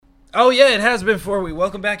Oh yeah, it has been 4 weeks.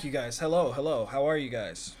 Welcome back, you guys. Hello, hello. How are you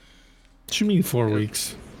guys? What you mean 4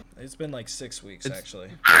 weeks? It's been like 6 weeks actually.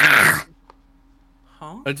 Huh?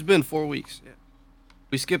 It's been 4 weeks. Yeah.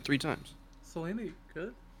 We skipped 3 times. Selena, you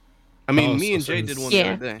good? I mean, Oh, me so and Jay since- did one Yeah. the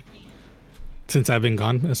other day. Since I've been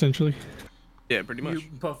gone, essentially. Yeah, pretty much.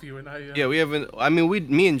 Both you and I. Yeah, we haven't. I mean,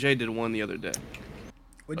 me and Jay did one the other day.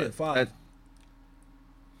 We did But 5.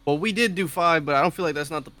 Well, we did do 5, but I don't feel like that's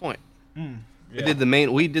not the point. Yeah. We did the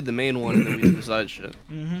main one, and then we did the side shit.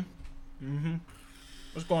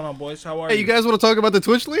 What's going on, boys? How are Hey, you guys want to talk about the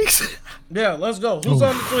Twitch leaks? Yeah, let's go. Who's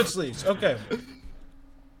on the Twitch leagues? Okay.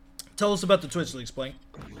 Tell us about the Twitch leagues, Plank.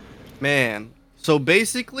 Man, so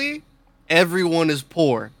basically, everyone is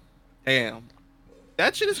poor. Damn,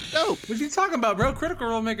 that shit is dope. What you talking about, bro? Critical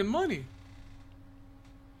Role making money.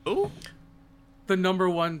 Who? The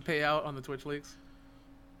 #1 payout on the Twitch leaks.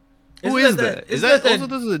 Who is that? Is that also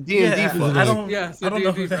this is a D&D Yeah, fuck? I don't. Yeah, it's I don't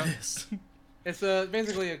know D&D, who that bro. is. It's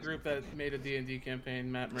basically a group that made a D&D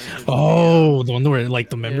campaign. Matt Mercer. Oh, the one where like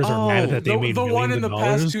the members are mad that they the, made the one millions in the of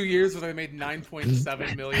past dollars. 2 years where they made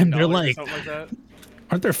 $9.7 million And they're or like- something like that.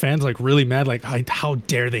 Aren't their fans like really mad? Like, how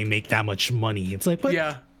dare they make that much money? It's like, what?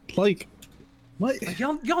 Yeah, Like, what? like,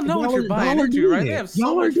 y'all know what you're Y'all buying are into, doing right? it. They have so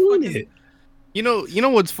Y'all are much doing fucking- it. You know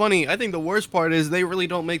what's funny? I think the worst part is they really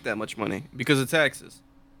don't make that much money because of taxes.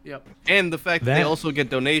 Yep. And the fact that they That- also get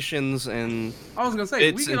donations and I was gonna say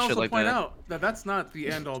Bits we can and shit also like point that. out that that's not the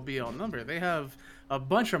end all be all number. They have a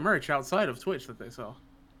bunch of merch outside of Twitch that they sell.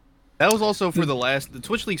 that was also for the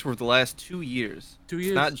Twitch leaks were for the last 2 years. 2 It's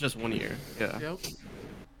years. not just 1 year. Yeah. Yep.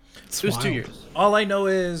 It's It was 2 wild. years. All I know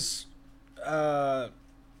is,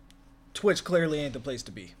 Twitch clearly ain't the place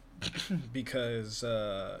to be, because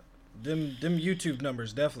them YouTube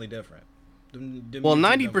numbers definitely different. Them Well, YouTube 90%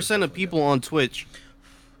 numbers of definitely people on Twitch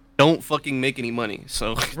don't fucking make any money.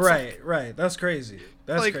 So it's different. Right. That's crazy.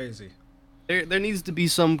 That's Like- crazy. there needs to be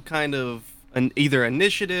some kind of either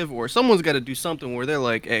initiative or someone's got to do something where they're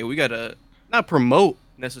like, hey, we gotta not promote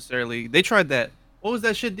necessarily. They tried that. What was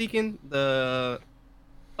that shit, Deacon? The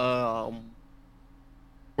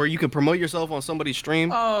where you could promote yourself on somebody's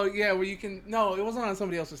stream. Oh yeah, where you can no, it wasn't on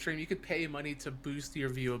somebody else's stream. You could pay money to boost your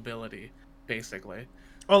viewability, basically.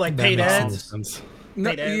 Oh, like That paid makes ads. sense. No,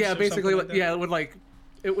 Paid ads yeah, or basically, something like that? yeah,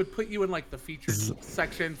 it would put you in like the featured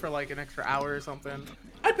section for like an extra hour or something.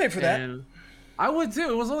 I'd pay for that. And I would too.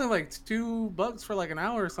 It was only like $2 for like an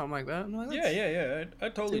hour or something like that. I'm like, Yeah, that's-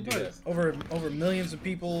 I'd totally do that. $2. Over millions of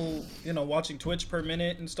people, watching Twitch per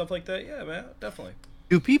minute and stuff like that. Yeah, man, definitely.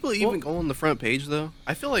 Do people even go on the front page though?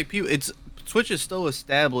 I feel like Twitch is so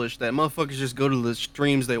established that motherfuckers just go to the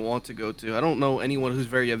streams they want to go to. I don't know anyone who's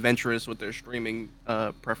very adventurous with their streaming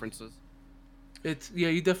preferences. It's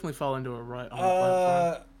you definitely fall into a rut on the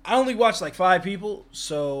platform. I only watch like 5 people,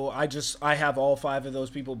 so I have all 5 of those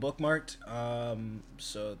people bookmarked.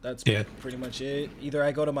 So that's Yeah. pretty much it. Either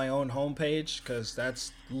I go to my own homepage, because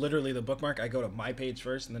that's literally the bookmark. I go to my page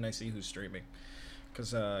first, and then I see who's streaming.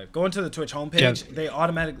 Because going to the Twitch homepage,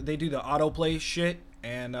 they do the autoplay shit,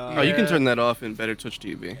 and Oh, you can turn that off in Better Twitch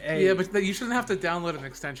TV. hey, Yeah, but you shouldn't have to download an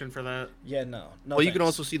extension for that. yeah, no. Well, you can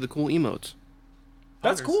thanks. also see the cool emotes.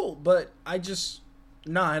 That's Poggers. cool, but I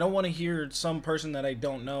don't want to hear some person that I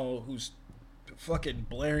don't know who's fucking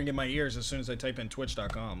blaring in my ears as soon as I type in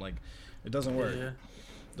twitch.com. Like, it doesn't work. Yeah.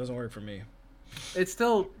 It doesn't work for me. I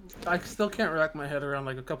still can't wrap my head around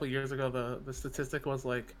like a couple years ago the statistic was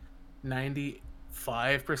like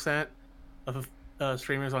 95% of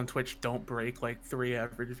streamers on Twitch don't break like 3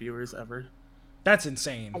 average viewers ever. That's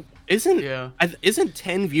insane. Yeah. Isn't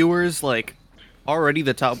 10 viewers like already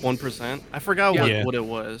the top 1%? I forgot Yeah. what it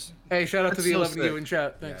was. Hey, shout out to That's the so 11 of you sick. in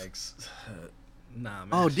chat. Thanks. Yikes. Nah, man.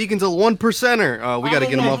 Oh, Deacon's a 1%er. Oh, we got to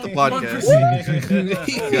get him off the podcast. 1%.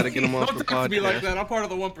 We got to get him off Don't the talk to me like podcast. that. I'm part of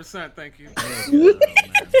the 1%. Thank you.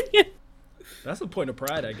 That's a point of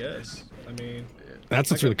pride, I guess. I mean,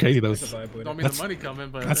 That's what's really crazy though. I can vibe with Don't it. mean That's- the money coming,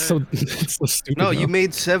 but That's hey. so that's so stupid. No, you though.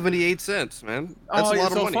 made 78 cents, man. That's Oh, a yeah,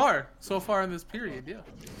 lot of money. so far in this period,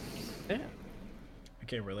 yeah. I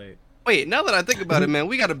can't relate. Wait, now that I think about it, man,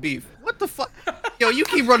 we got a beef. What the fuck? Yo, you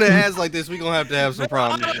keep running ads like this, we gonna have some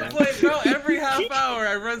problems, man. Wait, bro, every half hour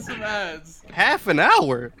I run some ads. Half an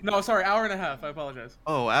hour? No, sorry, hour and a half. I apologize.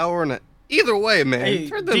 Oh, hour and a... Either way, man. Hey,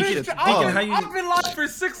 Turn them Deacon, shits Deacon, off. how you- I've been live for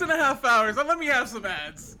 6.5 hours. Let me have some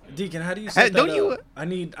ads. Deacon, how do you set don't that you- up? I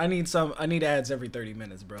need ads every 30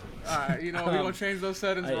 minutes, bro. Alright, you know, we're gonna change those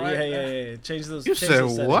settings, Yeah, right? yeah. Change those. You change said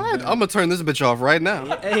those settings, what? man. I'm gonna turn this bitch off right now.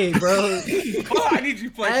 Hey, bro. Oh, I need you,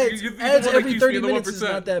 Blake. Ads, You're the ads one that every keeps me 30 in the minutes is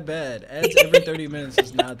 1%. not that bad. Ads every 30 minutes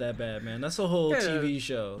is not that bad, man. That's a whole Yeah. TV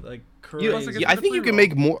show. Like, You- crazy. get I the think you can pre-roll.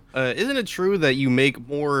 make more. Isn't it true that you make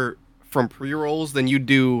more from pre-rolls than you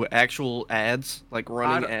do actual ads, like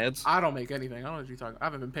running ads? I don't make anything. I don't know what you're talking. I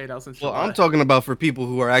haven't been paid out since. Well, July. I'm talking about for people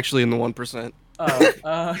who are actually in the 1%.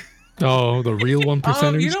 Oh, the real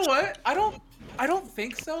 1%ers. You know what? I don't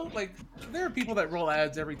think so. Like, there are people that roll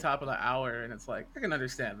ads every top of the hour, and it's like I can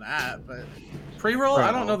understand that, but pre-roll,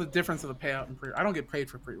 I don't know the difference of the payout and pre. I don't get paid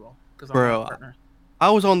for pre-roll because I'm not a partner. I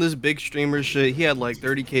was on this big streamer shit. He had like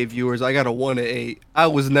 30K viewers. I got a 1 of 8. I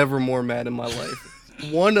was never more mad in my life.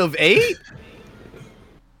 1 of 8?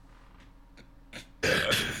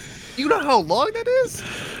 You know how long that is?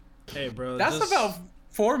 Hey, bro. That's about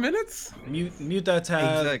 4 minutes. Mute that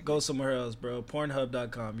tab. Exactly. Go somewhere else, bro.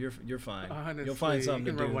 Pornhub.com. You're fine. Honestly, you'll find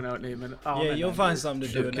something to do. One out, Naaman. Yeah, you'll find something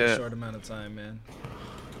to do in that short amount of time, man.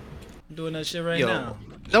 I'm doing that shit right now.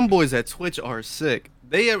 Them boys at Twitch are sick.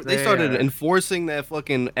 They started enforcing that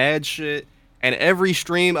fucking ad shit, and every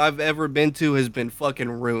stream I've ever been to has been fucking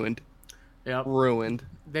ruined. Yep. Ruined.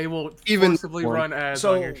 They will forcibly run ads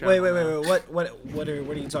on your channel. Wait. What are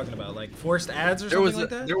you talking about? Like forced ads or something like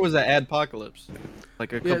that? There was an adpocalypse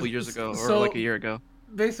like a couple years ago, or like a year ago.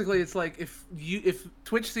 Basically, it's like if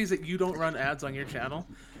Twitch sees that you don't run ads on your channel,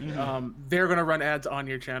 they're gonna run ads on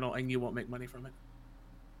your channel, and you won't make money from it.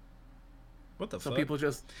 What the fuck? People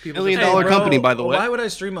 $1 million company, by the way. Why would I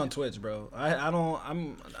stream on Twitch, bro? Let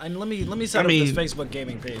me set up this Facebook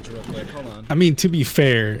gaming page real quick. Hold on. I mean, to be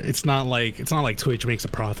fair, it's not like Twitch makes a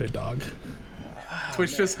profit, dog.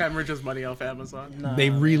 Twitch just hemorrhages money off Amazon. Nah,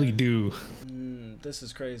 they really do. This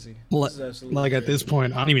is crazy. This is absolutely at this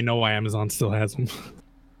point, I don't even know why Amazon still has them.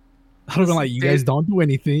 I don't know, like, you guys don't do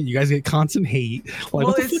anything. You guys get constant hate. Like,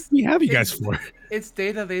 what the fuck do we have you guys for? It's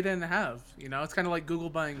data they didn't have. You know, it's kind of like Google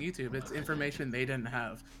buying YouTube. It's information they didn't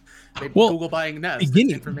have. Google buying Nest.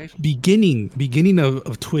 Beginning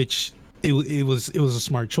of Twitch, it was a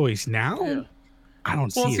smart choice. Now, I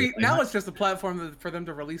don't see it. Now it's just a platform for them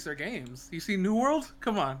to release their games. You see New World?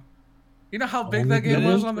 Come on. You know how big that game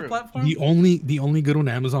was on the platform? The only good one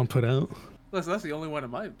Amazon put out. Listen, that's the only one in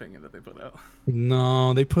my opinion that they put out.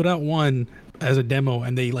 No, they put out one as a demo,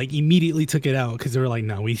 and they like immediately took it out because they were like,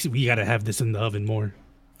 "No, we gotta have this in the oven more."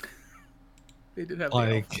 They did have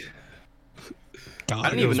like. God, I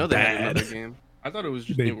didn't even know they had another game. I thought it was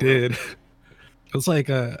just they did. It was like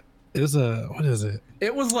what is it?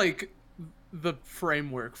 It was like the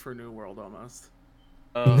framework for New World almost.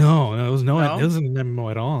 No, it was it wasn't an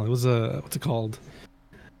MMO at all. It was what's it called?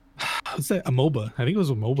 What's that? A MOBA. I think it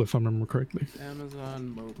was a MOBA if I remember correctly.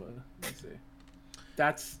 Amazon MOBA. Let's see.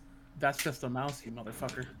 That's just a mouse, you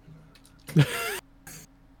motherfucker.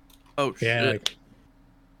 Oh shit. Yeah.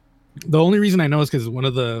 The only reason I know is because one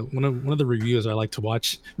of the reviewers I like to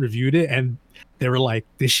watch reviewed it, and they were like,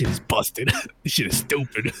 "This shit is busted. This shit is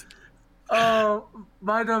stupid." My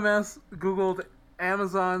dumbass Googled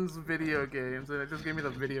Amazon's video games, and it just gave me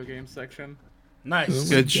the video game section. Nice.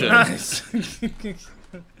 Good shit. Nice.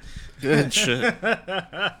 Good shit.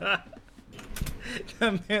 That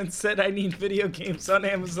man said I need video games on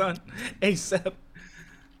Amazon ASAP.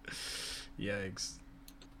 Yikes.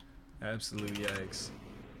 Absolute yikes.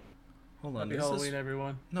 Hold on. Happy Halloween,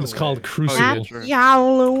 everyone. No it's called Crucible. Happy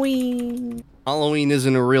Halloween. Halloween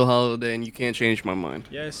isn't a real holiday, and you can't change my mind.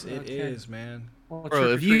 Yes, it is, man. Well,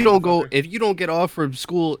 bro, if you don't get off from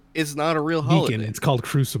school, it's not a real holiday. Deacon, it's called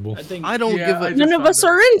Crucible. I don't give a. None of us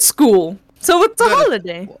are in school, so it's a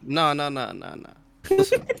holiday. No.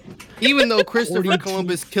 Listen, even though Christopher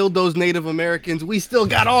Columbus killed those Native Americans, we still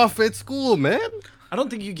got off at school, man. I don't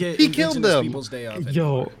think you get he killed them. People's Day off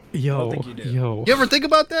Yo. You ever think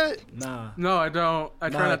about that? Nah. No, I don't. I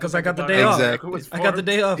try not because I got the day off. Exactly. I got the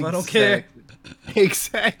day off. I don't care.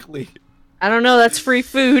 Exactly. I don't know. That's free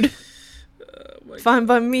food. Fine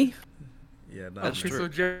by me. Yeah, that's true. So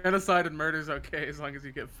genocide and murder is okay as long as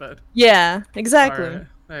you get fed. Yeah, exactly. All right.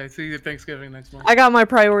 Hey, see you at Thanksgiving next month. I got my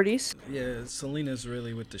priorities. Yeah, Selena's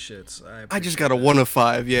really with the shits. I just got a 1 of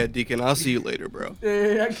 5. Yeah, Deacon. I'll see you later, bro.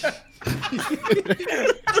 Yeah,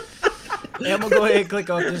 I'm gonna go ahead and click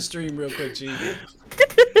off this stream real quick, G.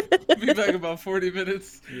 Be back in about 40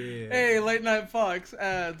 minutes. Yeah. Hey, Late Night Fox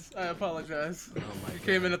ads. I apologize. You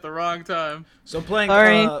came in at the wrong time. So playing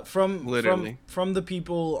from the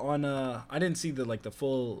people on I didn't see the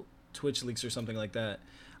full Twitch leaks or something like that.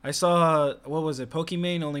 I saw what was it?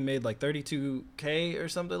 Pokimane only made like 32K or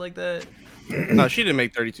something like that. No, she didn't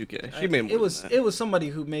make 32K. She made more. It was somebody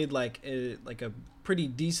who made like a pretty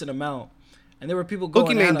decent amount. And there were people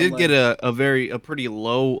going Pokimane did get a pretty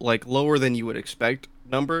low, like lower than you would expect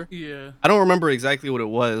number. Yeah. I don't remember exactly what it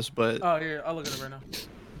was, but oh yeah, I'll look at it right now.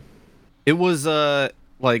 It was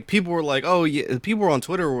like people were like, oh yeah, people on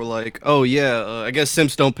Twitter were like, oh yeah, I guess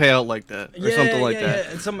simps don't pay out like that or something like that.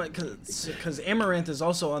 Yeah, and someone because Amaranth is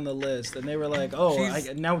also on the list, and they were like, oh,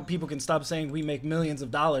 now people can stop saying we make millions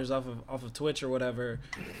of dollars off of Twitch or whatever.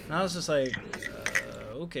 And I was just like,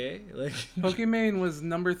 okay, like Pokimane was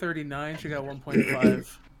number 39. She got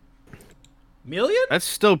 1.5 million. That's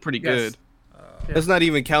still pretty Yes. good. That's not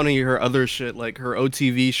even counting her other shit, like her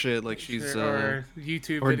OTV shit, like she's or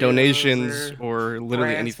YouTube or videos, donations or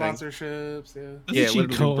literally brand anything. sponsorships. Yeah. Doesn't she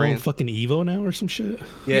literally co-own brand. fucking Evo now or some shit?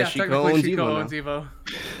 Yeah, she co-owns she Evo co-owns now. Evo.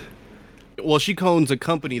 Well, she co-owns a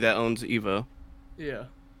company that owns Evo. Yeah.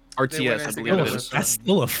 RTS, I believe it is. That's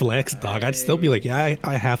still a flex, dog. I'd still be like, yeah,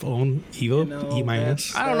 I half own Evo. Eat my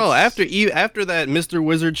ass. I don't know. After that Mr.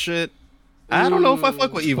 Wizard shit, I don't know if I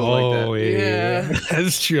fuck with Evo like that. Yeah,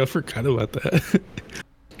 that's true. I forgot about that.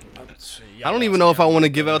 I don't even know if I want to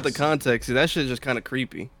give out the context. That shit's just kind of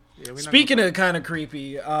creepy. Yeah, Speaking of kind of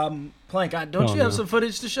creepy, Plank, don't you have some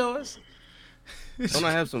footage to show us? Don't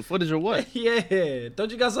I have some footage or what? Yeah,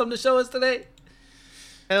 don't you got something to show us today?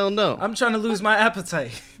 Hell no. I'm trying to lose my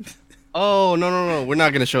appetite. Oh no, we're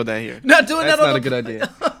not gonna show that here. Not doing That's that. not a good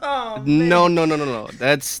idea. Oh, No.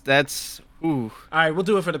 That's. Ooh. All right, we'll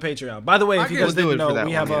do it for the Patreon. By the way, if you guys didn't know,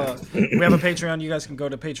 we have a Patreon. You guys can go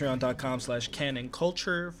to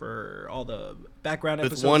patreon.com/canonculture for all the background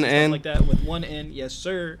episodes one and N. stuff like that with one N. Yes,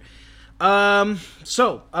 sir.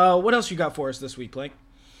 So, what else you got for us this week, Plank?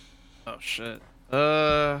 Oh shit.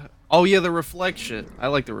 Oh yeah, the reflect shit. I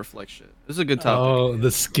like the reflect shit. This is a good topic. Oh, the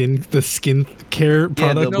skin care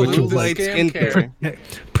product, the which blue was light like skincare.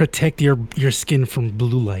 protect your skin from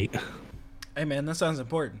blue light. Hey man, that sounds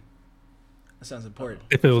important. That sounds important.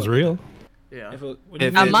 If it was real. Yeah. What do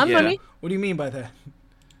you mean? money. What do you mean by that?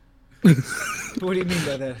 What do you mean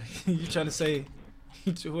by that? You trying to say?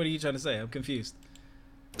 What are you trying to say? I'm confused.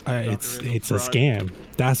 It's a scam.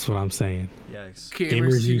 That's what I'm saying. Yikes.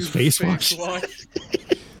 Gamers use face wash.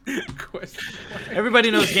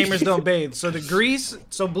 Everybody knows gamers don't bathe. So the grease,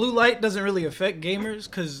 blue light doesn't really affect gamers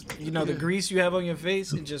because the grease you have on your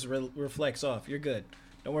face, it just reflects off. You're good.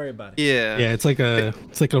 Don't worry about it. Yeah. Yeah, it's like a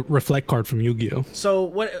reflect card from Yu-Gi-Oh. So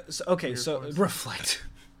what? So reflect.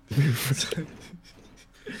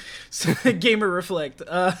 So gamer reflect.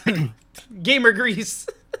 Gamer grease.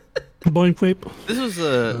 Boing whip. This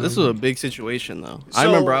was a big situation though. I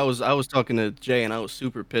remember I was talking to Jay and I was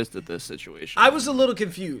super pissed at this situation. I was a little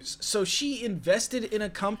confused. So she invested in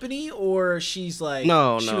a company, or she's like she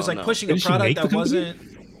was pushing a product that wasn't.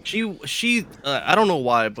 She I don't know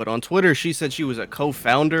why, but on Twitter she said she was a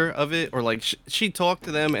co-founder of it, or like she talked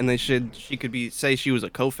to them and they she could say she was a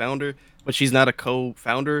co-founder, but she's not a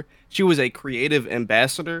co-founder. She was a creative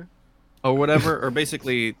ambassador, or whatever, or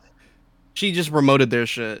basically, she just promoted their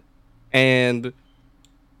shit. And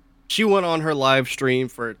she went on her live stream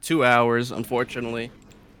for 2 hours, unfortunately,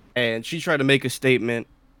 and she tried to make a statement,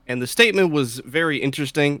 and the statement was very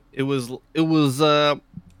interesting. It was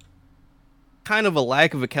kind of a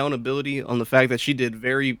lack of accountability on the fact that she did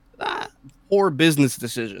very poor business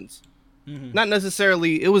decisions. Mm-hmm. Not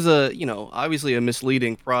necessarily, it was obviously a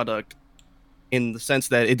misleading product in the sense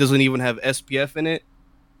that it doesn't even have SPF in it,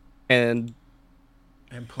 and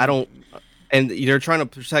they're trying to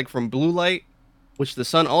protect from blue light, which the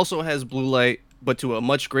sun also has blue light, but to a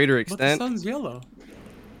much greater extent. But the sun's yellow.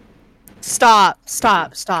 Stop.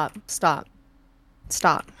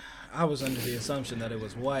 I was under the assumption that it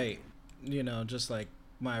was white, just like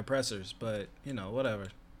my oppressors, but, whatever.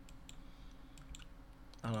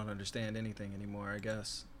 I don't understand anything anymore, I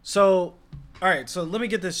guess. So, all right, so let me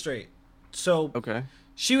get this straight. So, okay,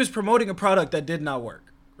 she was promoting a product that did not work,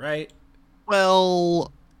 right?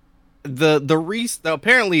 Well,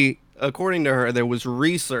 apparently, according to her, there was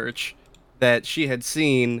research that she had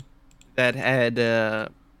seen that had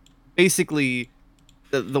basically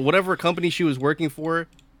the whatever company she was working for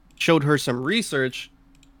showed her some research,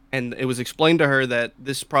 and it was explained to her that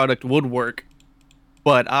this product would work.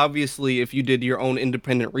 But obviously, if you did your own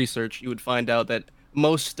independent research, you would find out that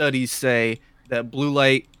most studies say that blue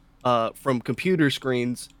light from computer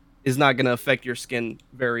screens is not going to affect your skin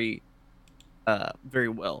very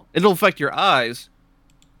well. It'll affect your eyes,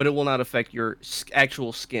 but it will not affect your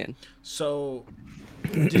actual skin. So,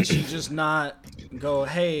 did she just not go,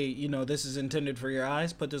 hey, this is intended for your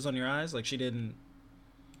eyes, put this on your eyes? Like, she didn't...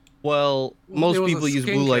 Well, most people use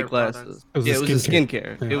blue light glasses. It was a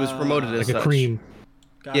skincare. It was promoted as like a cream.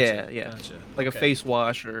 Gotcha, yeah. Gotcha. Like a face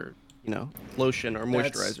wash or, lotion or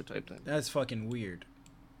moisturizer type thing. That's fucking weird.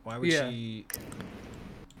 Why would she...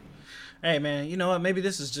 Hey, man, you know what? Maybe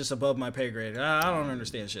this is just above my pay grade. I don't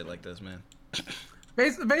understand shit like this, man.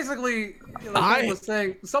 Basically, like I was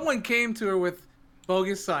saying, someone came to her with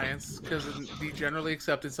bogus science because in the generally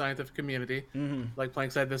accepted scientific community, like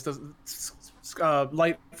Plank said, this doesn't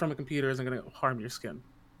light from a computer isn't going to harm your skin,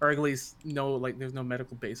 or at least there's no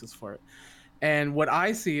medical basis for it. And what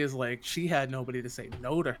I see is like she had nobody to say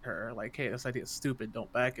no to her, like, hey, this idea is stupid,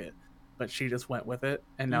 don't back it. But she just went with it,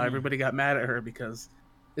 and now everybody got mad at her because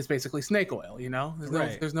it's basically snake oil, you know?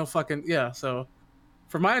 There's no fucking So,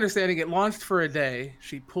 from my understanding, it launched for a day.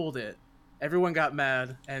 She pulled it. Everyone got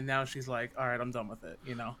mad, and now she's like, all right, I'm done with it,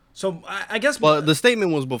 you know? So, I guess... Well, the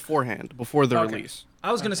statement was beforehand, before the release.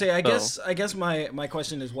 I was going to say, I guess my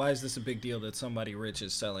question is, why is this a big deal that somebody rich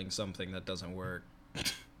is selling something that doesn't work?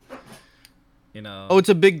 You know? Oh, it's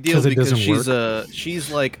a big deal because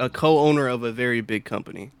she's like a co-owner of a very big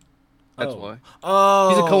company. That's why.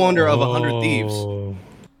 Oh. She's a co-owner of 100 Thieves.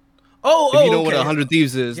 If you know what 100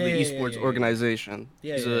 Thieves is, the esports organization.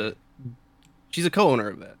 She's a co-owner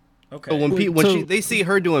of that. Okay. So when they see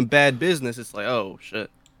her doing bad business, it's like, oh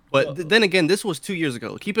shit. But then again, this was 2 years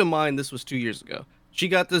ago. Keep in mind, this was 2 years ago. She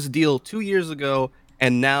got this deal 2 years ago,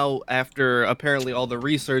 and now after apparently all the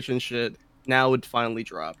research and shit, now it finally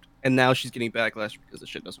dropped, and now she's getting backlash because the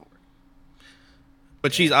shit doesn't work.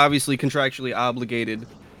 But she's obviously contractually obligated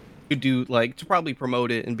to probably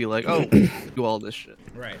promote it and be like, oh, do all this shit.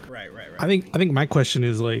 Right. I think my question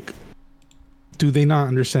is like, do they not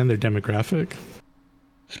understand their demographic?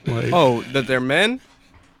 Like, that they're men?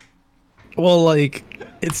 Well, like,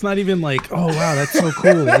 it's not even like, oh wow, that's so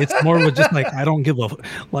cool. It's more of just like, I don't give a fuck.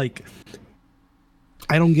 Like,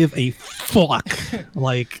 I don't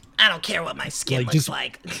care what my skin looks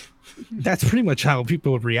like. That's pretty much how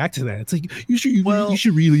people would react to that. It's like, you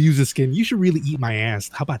should really use the skin. You should really eat my ass.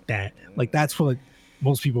 How about that? Like, that's what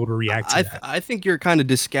most people would react to. I think you're kind of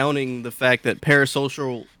discounting the fact that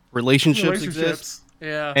parasocial relationships exist.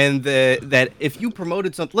 Yeah. And that if you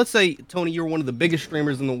promoted something, let's say, Tony, you're one of the biggest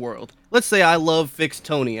streamers in the world. Let's say I love Fix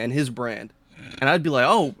Tony and his brand. And I'd be like,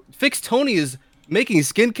 oh, Fix Tony is making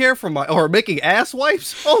skincare or making ass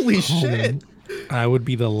wipes? Holy shit. Man. I would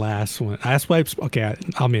be the last one. Ass wipes? Okay,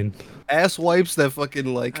 I'm in. Ass wipes that fucking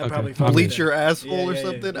bleach your asshole or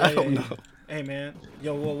something? I don't know. Hey man,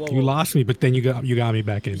 whoa. You lost me, but then you got me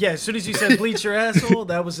back in. Yeah, as soon as you said bleach your asshole,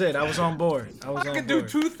 that was it. I was on board. I could do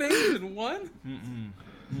two things in one.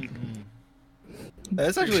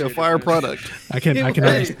 That's actually a fire product. I can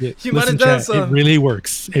understand it. You might have done something. It really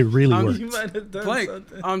works. It really works. You might have done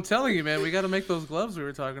something. I'm telling you, man, we got to make those gloves we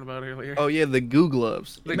were talking about earlier. Oh yeah, the goo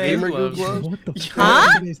gloves. The gamer goo gloves. What the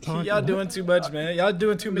fuck? Y'all doing too much, man. Y'all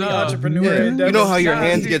doing too many entrepreneur endeavors. You know how your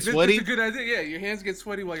hands get sweaty? That's a good idea. Yeah, your hands get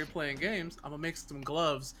sweaty while you're playing games. I'm gonna make some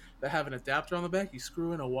gloves that have an adapter on the back. You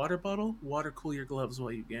screw in a water bottle, water cool your gloves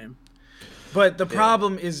while you game. But the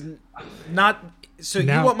problem is not. So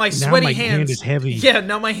now, you want my sweaty my hands? Hand is heavy. Yeah,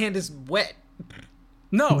 now my hand is wet.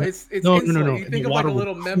 No, it's no. You think of like a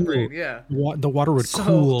little membrane. Yeah. The water would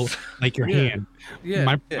cool like your hand. Yeah.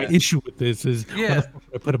 My issue with this is I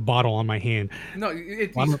put a bottle on my hand. No,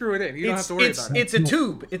 you screw it in. You don't have to worry about it. It's a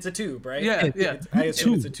tube. It's a tube, right? Yeah. I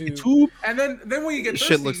assume it's a tube. And then when you get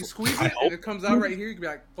thirsty, you squeeze it and it comes out right here. You can be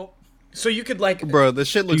like, oh. So you could like, bro, this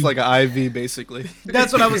shit looks like an IV basically.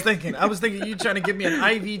 That's what I was thinking. I was thinking you trying to give me an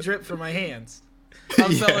IV drip for my hands.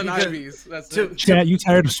 I'm selling IVs. That's it. Chat, you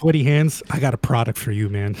tired of sweaty hands? I got a product for you,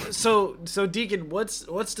 man. So Deacon, what's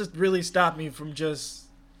to really stop me from just,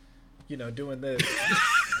 doing this?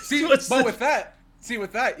 With that,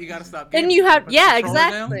 you gotta stop. Then you have,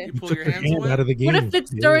 exactly. You pull your hands away. Out of the game. What if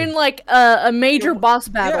it's during like a major boss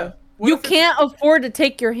battle? Yeah. You can't afford to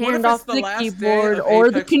take your hand off the last keyboard day of or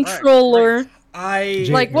the Apex Rec, controller. right?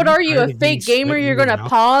 Like, what are you, a fake gamer? You're gonna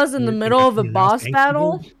pause in the middle of a boss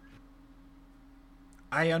battle?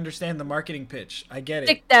 I understand the marketing pitch. I get it.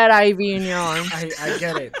 Stick that IV in your arm. I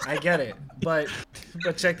get it. But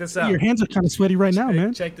check this out. Your hands are kind of sweaty right now,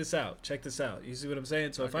 man. Check this out. You see what I'm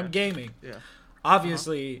saying? So if I'm gaming,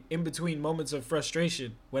 obviously in between moments of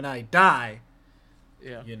frustration, when I die,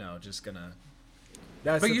 just gonna.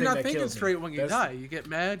 That's but you're not thinking straight when you die. You get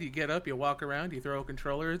mad, you get up, you walk around, you throw a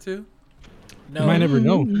controller or two. No, you might never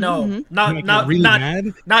know. No, not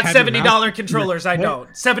 $70 controllers. I don't.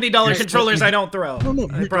 $70 controllers. I don't throw. No,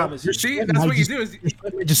 I promise you. See, that's what you do. Is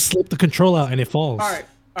just slip the controller out and it falls. All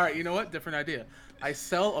right. You know what? Different idea. I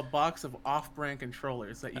sell a box of off-brand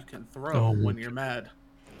controllers that you can throw when you're mad.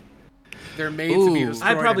 They're made to be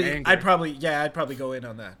destroyed. I'd probably go in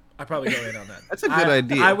on that. That's a good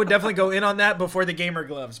idea. I would definitely go in on that before the gamer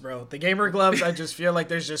gloves, bro. The gamer gloves, I just feel like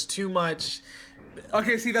there's just too much.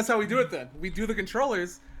 Okay, see, that's how we do it then. We do the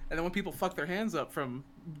controllers, and then when people fuck their hands up from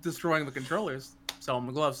destroying the controllers, sell them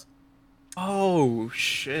the gloves. Oh,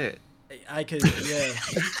 shit. I could, yeah.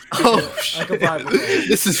 Oh I could shit! vibe with that.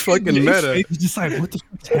 This is fucking meta. It's just like, what the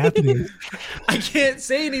fuck's happening? I can't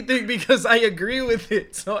say anything because I agree with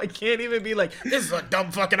it, so I can't even be like, "This is a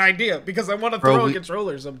dumb fucking idea," because I want to throw a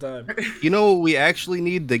controller sometime. You know, we actually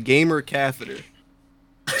need the gamer catheter.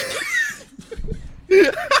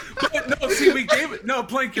 No, see,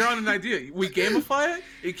 Plank, you're on an idea. We gamify it.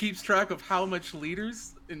 It keeps track of how much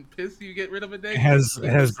liters and piss you get rid of a day. It has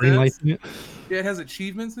green lights in it. Yeah, it has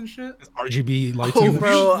achievements and shit. RGB lights. Oh, in it.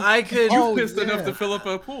 bro, I could. You pissed enough to fill up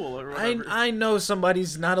a pool or whatever. I know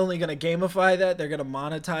somebody's not only gonna gamify that, they're gonna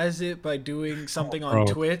monetize it by doing something on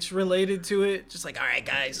Twitch related to it. Just like, all right,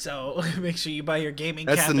 guys, so make sure you buy your gaming.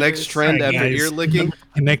 That's catheters. the next trend after ear licking.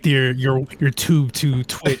 Connect your tube to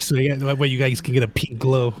Twitch so that way you guys can get a pink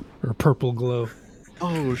glow or a purple glow.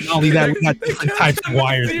 Oh shit! Not only that, we got different types of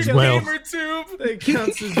wires as well. It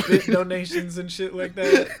counts as bit donations and shit like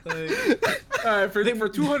that. Like, all right, for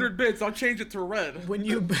 200 bits, I'll change it to red. When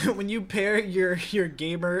you pair your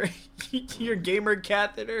gamer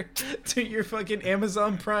catheter to your fucking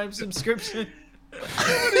Amazon Prime subscription.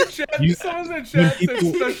 Someone's in chat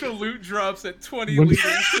said special loot drops at 20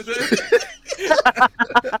 liters today.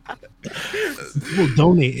 People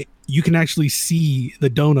donate. You can actually see the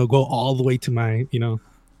dono go all the way to my,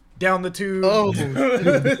 down the tube. Oh,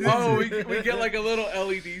 we get like a little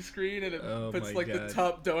LED screen and it puts like the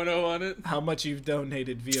top dono on it. How much you've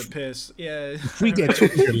donated via piss? Yeah. If we get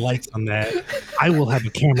 200 likes on that, I will have a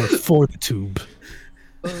camera for the tube.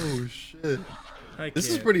 Oh shit! This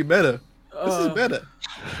is pretty meta. This is meta.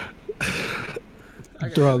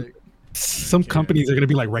 Some companies are gonna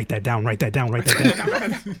be like, write that down. I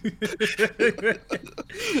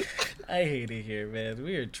hate it here, man.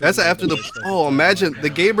 We are. That's after the. Oh, imagine the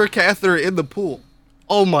gamer catheter in the pool.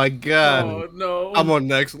 Oh my god. Oh no. I'm on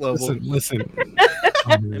next level. Listen.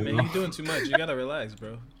 Hey, man, you're doing too much. You gotta relax,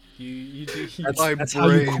 bro. You do. That's how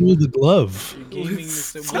you cool the glove. You're gaming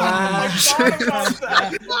this.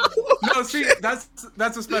 No, see,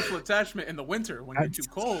 that's a special attachment in the winter when you're too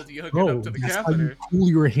cold. You hook it up to the that's catheter. How you cool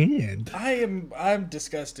your hand. I'm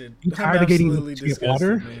disgusted. You tired of getting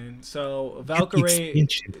water? Man. So Valkyrie.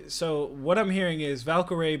 So what I'm hearing is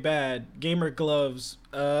Valkyrie bad, gamer gloves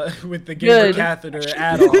with the gamer catheter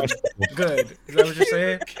add-on. Good. Is that what you're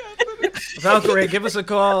saying? Valkyrie, give us a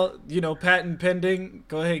call. Patent pending.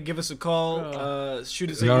 Go ahead, give us a call.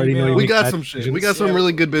 Shoot us an email. We got some shit. We got some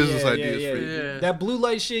really good business ideas for you. Yeah. That blue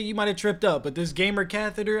light shit, you might have tripped up, but this gamer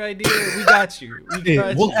catheter idea, we got you.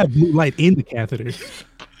 We'll have blue light in the catheter.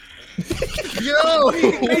 Yo,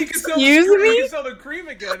 excuse me. You can sell the cream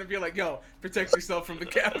again and be like, "Yo, protect yourself from the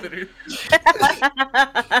catheter."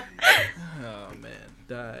 Oh man.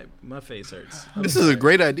 My face hurts. This is a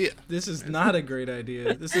great idea. This is not a great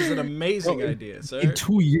idea. This is an amazing idea, sir. In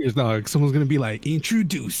 2 years, dog, someone's gonna be like,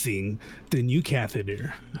 introducing the new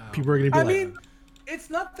catheter. People are gonna be I mean, it's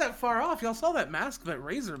not that far off. Y'all saw that mask that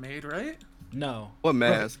Razer made, right? No. What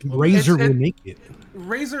mask? Razer will make it.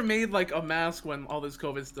 Razer made like a mask when all this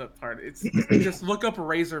COVID stuff started. It's just look up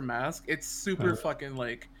Razer mask. It's super fucking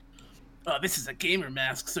like, this is a gamer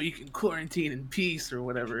mask, so you can quarantine in peace or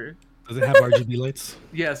whatever. Does it have RGB lights?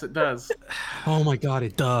 Yes, it does. Oh my god,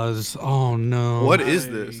 it does. Oh no. What is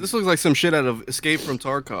this? This looks like some shit out of Escape from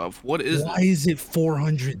Tarkov. What is Why is it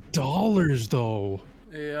 $400 though?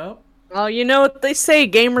 Yep. Well, you know what they say,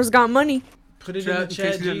 gamers got money. Put it in the In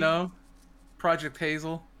chat, case you didn't know. Project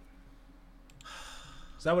Hazel.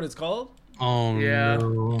 Is that what it's called? Oh Yeah.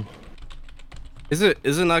 no. Is it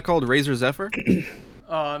not called Razer Zephyr?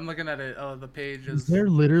 Oh, I'm looking at it. Oh, the page is. Is there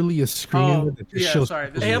literally a screen that just shows?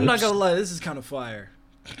 Sorry. Hey, I'm not gonna lie. This is kind of fire.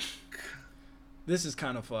 This is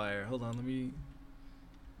kind of fire. Hold on, let me.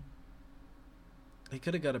 They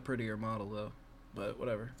could have got a prettier model though, but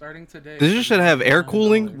whatever. Starting today. This should have air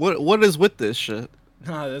cooling. What is with this shit?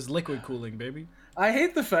 Nah, there's liquid cooling, baby. I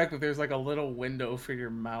hate the fact that there's like a little window for your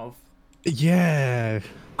mouth. Yeah.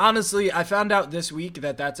 Honestly, I found out this week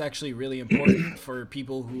that that's actually really important for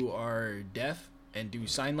people who are deaf and do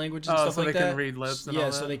sign language and stuff so like they that. can read lips and all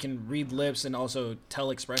that? So they can read lips and also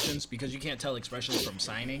tell expressions because you can't tell expressions from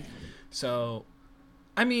signing. So,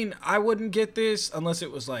 I mean, I wouldn't get this unless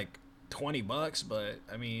it was like $20, but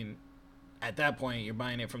I mean, at that point, you're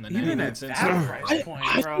buying it from the 99 cents.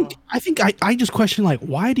 I think I just question like,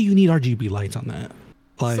 why do you need RGB lights on that?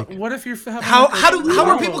 Like, So what if you're having How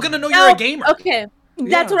are people gonna know you're a gamer? Okay,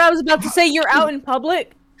 that's what I was about to say. You're out in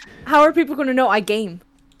public. How are people gonna know I game?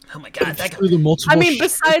 Oh my god, that guy, I mean,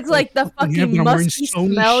 besides like the fucking musky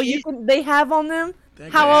smell they have on them,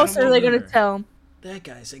 how else are they gonna tell? That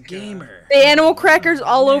guy's a gamer. The animal crackers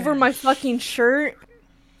all over my fucking shirt.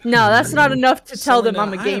 No, that's not enough to tell them I'm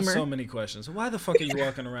a I have gamer. so many questions. Why the fuck are you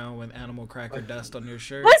walking around with animal cracker dust on your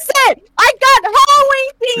shirt? Listen, I got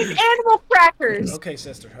Halloween themed animal crackers. Okay,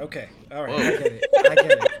 sister. Okay. All right. I get it. I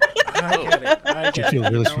get it. I get it. I I get feel it.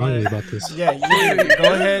 really You know strongly what? about this. Yeah, you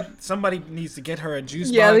go ahead. Somebody needs to get her a juice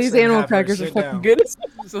box. Yeah, these and animal have her crackers are sit fucking down. good.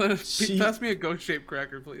 So She- pass me a ghost-shaped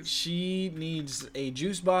cracker, please. She needs a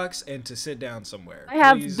juice box and to sit down somewhere. I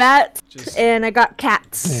have Please, bats just- and I got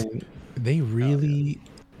cats. And they really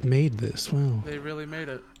made this. Wow. They really made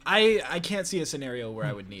it. I can't see a scenario where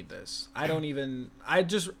I would need this. I'd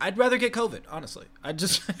rather get COVID, honestly. I'd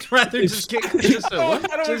rather just get just, I don't want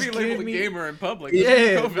to just be give labeled a me- gamer in public.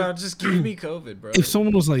 Yeah, COVID. no, just give me COVID, bro. If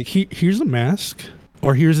someone was like, "Here's a mask,"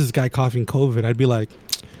 or "Here's this guy coughing COVID," I'd be like,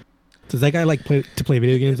 "Does that guy like play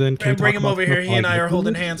video games?" Then can we Bring talk him about over here. stuff He and like I are this?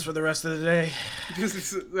 holding hands for the rest of the day.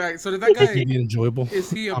 Right, so did that guy? It'd be enjoyable. Is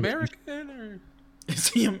he American or? Is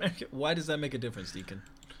he American? Why does that make a difference, Deacon?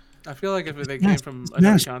 I feel like if they came Mask- from another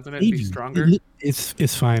mask, continent, it'd be baby. stronger.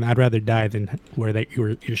 It's fine. I'd rather die than wear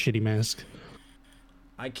your shitty mask.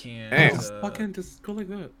 I can't. Damn. Just fucking just go like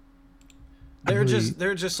that. There really-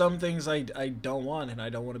 are just some things I don't want, and I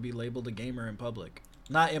don't want to be labeled a gamer in public.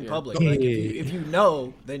 Not in Yeah. public. Yeah, Like yeah, if you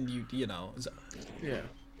know, then you know. Yeah.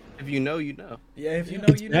 If you know, you know. Yeah, if you know,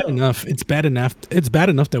 It's you bad know. enough. It's bad enough. It's bad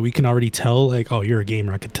enough that we can already tell, like, oh, you're a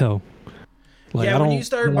gamer. I could tell. Like, Yeah, I when don't, you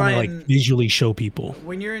start I don't wanna, buying- like visually show people.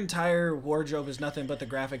 When your entire wardrobe is nothing but the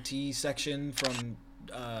graphic tee section from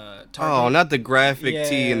Target. Oh, not the graphic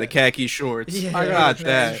tee and Yeah. the khaki shorts. Yeah, I got that's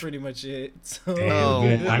that. pretty much it. So, Damn, Oh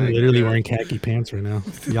man, my I'm literally God. wearing khaki pants right now.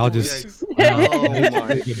 Y'all just Yikes. Oh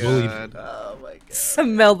my Get bullied. god. oh my god.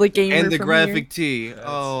 Smell the gamer And the from graphic tee.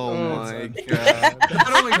 Oh oh, my it's god.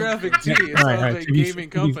 Not only graphic tee, it's Alright, not alright, a to be- gaming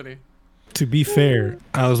to be- company. To be fair,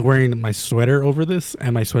 I was wearing my sweater over this,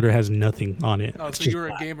 and my sweater has nothing on it. Oh, It's so just you were a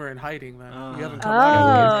black. gamer in hiding then. Ah. You haven't come out as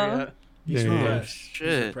a gamer yet. He's Yeah, yeah. repressed. He's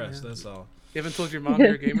Shit. repressed, that's all. You haven't told your mom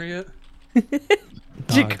you're a gamer yet? Did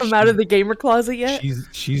you Dog, come out of the gamer closet yet?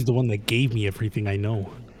 She's the one that gave me everything I know.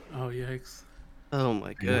 Oh, yikes. Oh my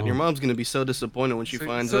I god. know. Your mom's gonna be so disappointed when she So-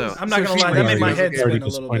 finds so- out. I'm not So gonna she lie, that made my already- head Already spin a little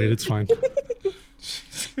disappointed. bit.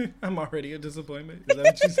 It's fine. I'm already a disappointment. Is that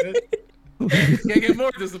what you said? Can't get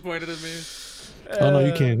more disappointed in me. Oh no,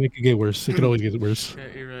 you can't. It could get worse. It could always get worse.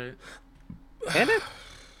 Yeah, you're right. Can it?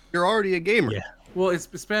 You're already a gamer. Yeah. Well, it's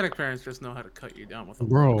Hispanic parents just know how to cut you down with a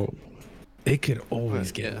Bro, it could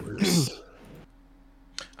always get Yeah. worse.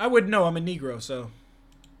 I wouldn't know. I'm a Negro, so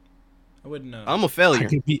I wouldn't know. I'm a I failure.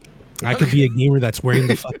 could be a gamer that's wearing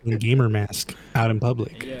the fucking gamer mask out in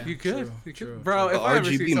public. Yeah, You could. true, You true. could. Bro, if The I ever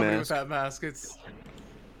see RGB somebody mask. with that mask, it's.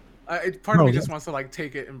 Part Bro, of me just that- wants to like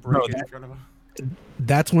take it and break bro, it in that- front of him.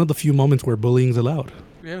 That's one of the few moments where bullying's allowed.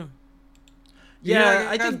 Yeah. Yeah,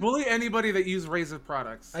 I I think bully anybody that use Razor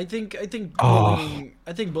products. I think Oh. bullying.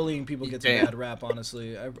 I think bullying people gets a Damn. bad rap.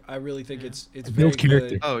 Honestly, I really think it's It very builds character.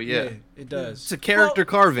 good. Oh yeah. it does. It's a character Well,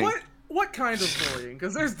 carving. What kind of bullying?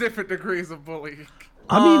 Because there's different degrees of bullying.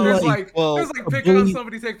 I mean, There's like, like, well, there's like a picking on bully-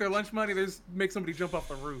 somebody, take their lunch money. There's make somebody jump off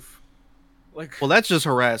the roof. Like, Well, that's just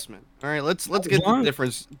harassment. All right, let's get What?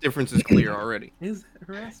 the differences clear already. is that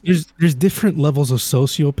harassment? there's different levels of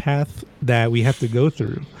sociopath that we have to go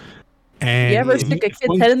through. And You ever if stick a if kid's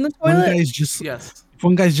one- head in the one toilet? guy's just Yes. if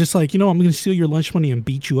one guy's just like, I'm gonna steal your lunch money and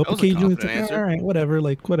beat you up That was a occasionally. It's like, confident answer. all right,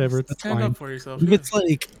 whatever, that's Stand fine. up for yourself. If yeah. it's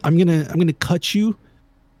like I'm gonna cut you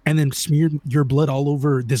and then smear your blood all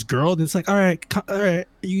over this girl, then it's like, all right,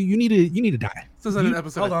 you need to die. This isn't an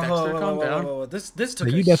episode Hold of on, hold Dexter. on, Calm hold on, down. hold on. This took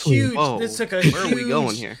Yeah, a you definitely- huge. Whoa, This took a where huge, are we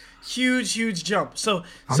going here? huge jump. So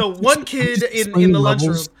I'm one just kid in explaining the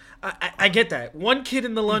lunchroom. levels. I get that. One kid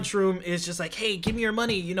in the lunchroom is just like, hey, give me your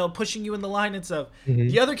money, pushing you in the line and stuff. Mhm.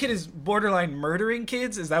 The other kid is borderline murdering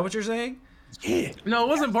kids. Is that what you're saying? Yeah, No, it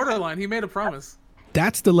wasn't borderline. He made a promise.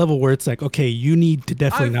 that's the level where it's like, okay, you need to I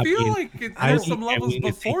definitely not feel be. like I there's need some levels Emily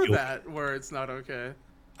to take before you. that where it's not okay.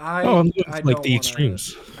 I Oh, I'm going I to, like, don't the wanna-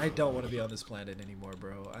 extremes. I don't want to be on this planet anymore,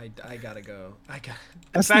 bro. I gotta go.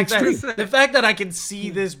 That's the extreme. The fact that I can see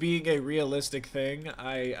this being a realistic thing,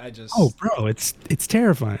 I just. Oh, bro, it's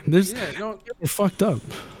terrifying. There's Yeah, no, we're fucked up.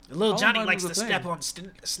 Little Johnny Columbine likes was to a step thing. on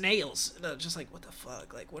snails. Just like, what the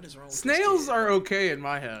fuck? Like, what is wrong with this snails kid? are okay in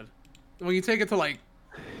my head. When you take it to like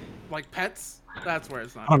pets, that's where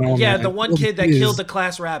it's not. I don't know. Yeah, man. the one Well, kid that is- killed the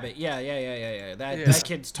class rabbit. Yeah. That Yeah. that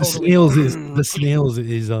kid's the totally. snails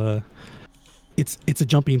is it's a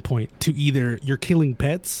jumping point to either you're killing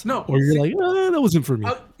pets, No, or you're see- like, that wasn't for me.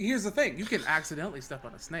 Here's the thing: you can accidentally step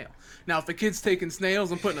on a snail. Now, if the kid's taking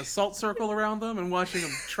snails and putting a salt circle around them and watching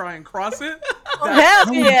them try and cross it,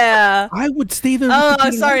 Hell yeah! I would stay there. Oh, with the kid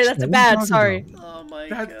and sorry, watch that's that. a What are you bad. talking Sorry. about? Oh my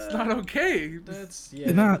that's god. not okay. That's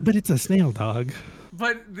But it's a snail, dog.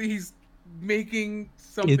 but he's making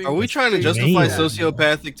something. Are we trying to justify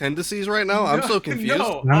sociopathic tendencies right now? I'm so confused.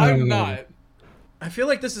 No, I'm not. I feel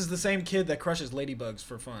like this is the same kid that crushes ladybugs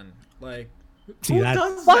for fun. Like, See, who that,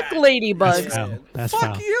 does Fuck that? ladybugs. That's foul. That's Fuck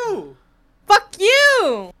foul. you. Fuck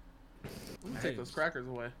you. Let me take those crackers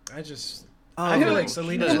away. I just, Oh, I feel like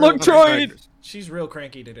Selena. Look, Troy. She's real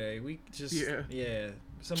cranky today. We just, yeah. She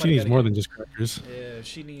Somebody needs gotta more get- than just crackers. Yeah,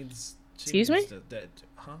 she needs. Excuse me?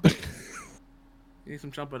 Huh? You need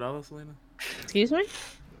some champurrado, Selena? Excuse me?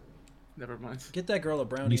 Never mind. Get that girl a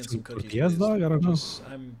brownie and some cookies. Yes, please. dog. I don't know. Just-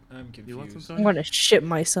 I'm confused. You want some, I'm Tony? gonna shit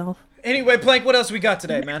myself. Anyway, Plank, what else we got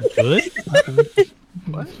today, man? Good.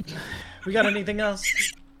 What? We got anything else?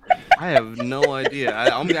 I have no idea.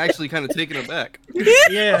 I'm actually kind of taken aback.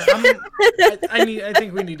 Yeah, I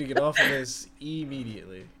think we need to get off of this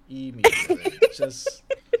immediately. Just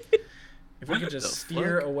if we could just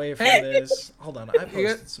steer away from this. Hold on, I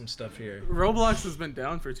posted some stuff here. Roblox has been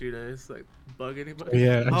down for 2 days. Like, bug anybody?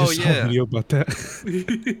 Yeah, I just saw a video about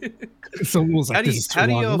that. Someone was like, How do "This is too how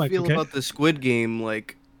do long." I'm y'all like, feel okay. about the Squid Game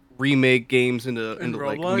like remake games into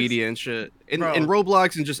like Roblox? media and shit in Bro.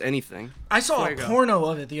 Roblox and just anything? I saw a Fuego. porno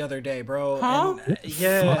of it the other day, bro. Huh? And,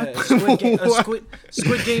 yeah,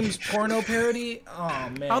 Squid Game's porno parody. Oh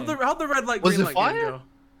man, How'd the red light, Was green it light game fire? go?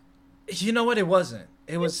 you know what? It wasn't.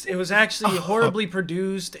 It was actually horribly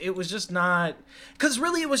produced. It was just not, because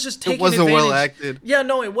really it was just taking. It wasn't advantage. well acted. Yeah,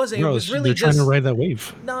 no, it wasn't. Bro, It was really they're trying just to ride that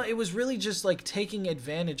wave. no. It was really just like taking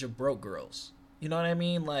advantage of broke girls. You know what I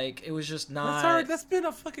mean? Like it was just not. That's been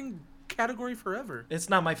a fucking category forever. It's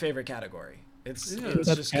not my favorite category. It's Yeah. it's Is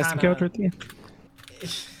that just casting kind couch right there?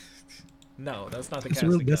 No, that's not the That's casting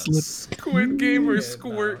really, that's couch. lit. Squid Game or Yeah,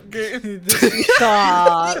 Squirt no. Game?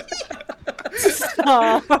 Stop.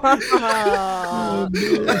 Stop.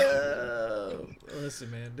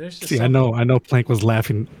 Listen, man. There's just See, I know Plank was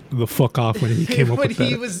laughing the fuck off when he came up when with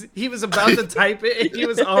that. he was about to type it and he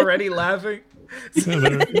was already laughing.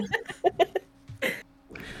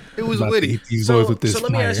 It was About to witty. eat these So, boys with this so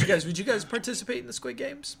let me ask fire. you guys: would you guys participate in the Squid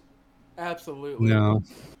Games? Absolutely. No.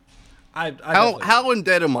 I How in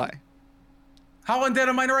debt am I? How undead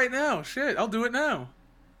am I right now? Shit, I'll do it now.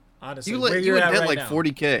 honestly, You where let you're you in at debt right like now.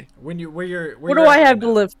 40K. When you where you're What do I have to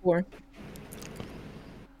live for?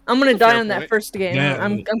 I'm gonna That's a die fair on that point. first game. Yeah,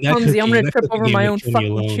 I'm that clumsy. I'm cookie- gonna that trip cookie over game my would own kill me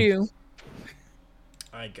fucking alone. chew.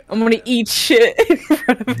 I'm gonna eat shit in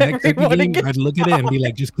front of That cookie everyone game, again. I'd look at it and be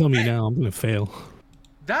like, just kill me now. I'm gonna fail.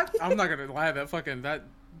 That I'm not gonna lie. That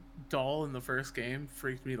doll in the first game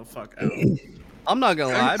freaked me the fuck out. I'm not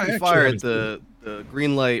gonna lie, I I'd be actually fire haven't at the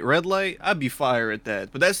green light, red light. I'd be fire at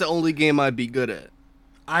that. But that's the only game I'd be good at.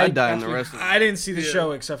 I'd die in the rest of it. I didn't see the Yeah.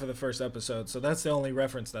 show except for the first episode, so that's the only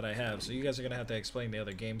reference that I have. So you guys are gonna have to explain the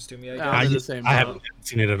other games to me. I I guess. did the same I job. haven't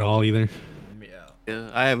seen it at all either. Yeah. Yeah,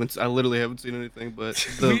 I literally haven't seen anything, but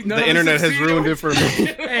None of the us internet have has seen ruined it. it for me.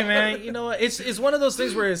 Hey man, you know what? It's one of those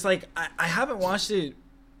things where it's like I haven't watched it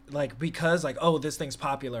like because like oh this thing's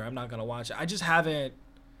popular, I'm not gonna watch it. I just haven't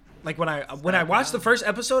like when I watched the first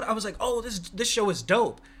episode, I was like, oh this show is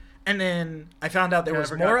dope, and then I found out there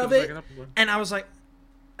was more of it, and I was like.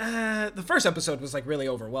 The first episode was like really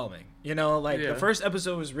overwhelming, you know, like Yeah. the first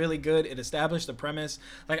episode was really good. It established the premise.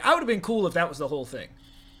 Like I would have been cool if that was the whole thing.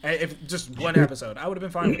 If just one episode, I would have been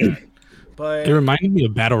fine with that. But It reminded me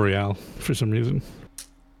of Battle Royale for some reason.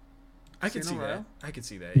 I could see Casino that. Royale? I could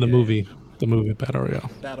see that. The yeah. movie Battle Royale.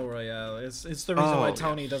 Battle Royale. It's the reason why Oh.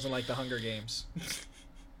 Tony doesn't like the Hunger Games.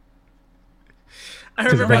 I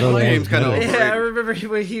 'Cause remember Battle like, Royale Game's kinda is overrated. yeah, I remember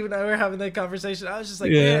when he and I were having that conversation. I was just like,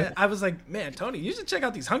 Yeah. man, I was like, man, Tony, you should check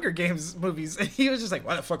out these Hunger Games movies. And he was just like,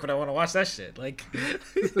 why the fuck would I want to watch that shit? Like,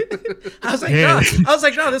 I was like, Yeah. no. I was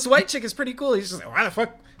like, no, this white chick is pretty cool. He's just like, why the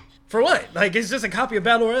fuck? For what? Like, it's just a copy of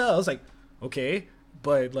Battle Royale. I was like, okay.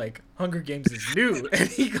 But like Hunger Games is new, and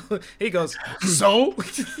he goes, so,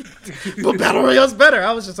 but Battle Royale's better.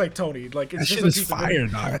 I was just like Tony, like it's That just shit a is piece fire,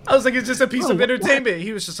 of dog. I was like, it's just a piece Bro, of entertainment.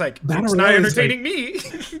 He was just like, Battle it's not Royale is entertaining me.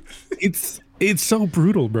 It's so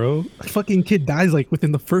brutal, bro. A fucking kid dies like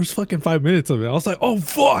within the first fucking 5 minutes of it. I was like, oh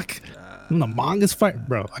fuck. And the manga's fight,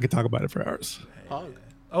 bro. I could talk about it for hours.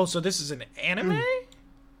 Oh, so this is an anime?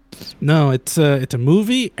 No, it's a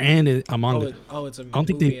movie and a manga. It's a. I don't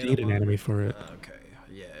think they made an anime for it. Okay,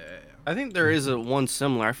 yeah. I think there is a one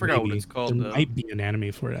similar. I forgot what Maybe. it's called There though. might be an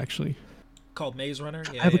anime for it actually. Called Maze Runner.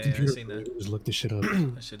 Yeah, I have a I've computer. seen that. Just look this shit up.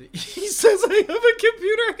 I should. He says I have a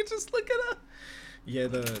computer. I can just look it up. Yeah,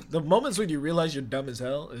 the moments when you realize you're dumb as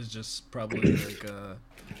hell is just probably like the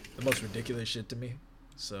most ridiculous shit to me.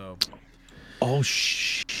 So. Oh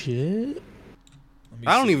shit. let me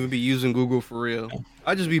I don't see. even be using Google for real.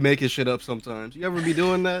 I just be making shit up sometimes. You ever be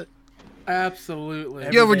doing that? Absolutely.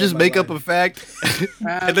 You ever just make up a fact,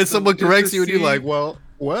 and then someone corrects you, and you're like, well.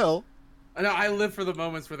 I know. I live for the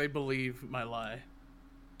moments where they believe my lie.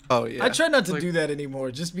 Oh yeah. I try not to do that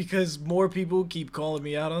anymore, just because more people keep calling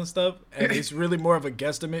me out on stuff, and it's really more of a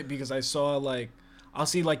guesstimate because I saw I'll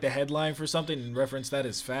see the headline for something and reference that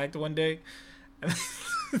as fact one day.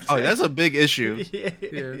 Oh, that's a big issue. Yeah.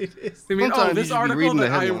 I mean, Sometimes this you should be article reading the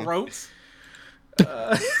that I headline. wrote.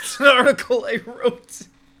 It's an article I wrote.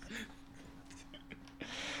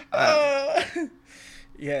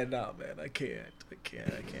 Yeah, no, man, I can't.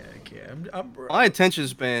 My attention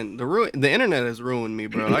span, the internet has ruined me,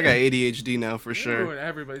 bro. I got ADHD now for sure. Ruined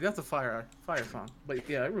everybody. That's a fire song. But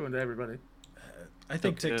yeah, it ruined everybody. I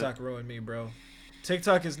think TikTok ruined me, bro.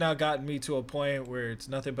 TikTok has now gotten me to a point where it's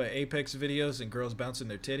nothing but Apex videos and girls bouncing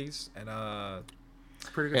their titties, and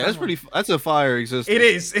Pretty good. Yeah, that's a fire existence. It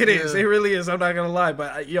is. It really is. I'm not gonna lie,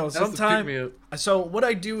 but That's sometimes. So what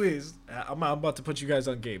I do is, I'm about to put you guys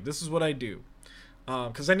on game. This is what I do,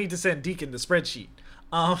 because I need to send Deacon the spreadsheet.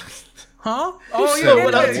 Huh? Oh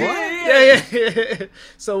yeah. yeah.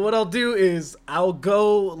 So what I'll do is I'll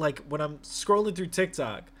go when I'm scrolling through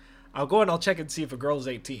TikTok, I'll go and I'll check and see if a girl's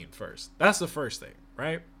 18 first. That's the first thing,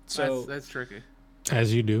 right? So that's tricky.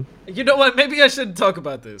 As you do. You know what? Maybe I shouldn't talk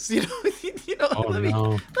about this. Oh, let me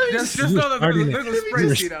no. Just know that there's a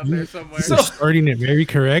spreadsheet out there somewhere. You're starting it very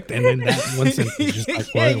correct, and then that one sentence is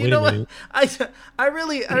just yeah, wait a minute. I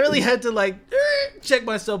really had to check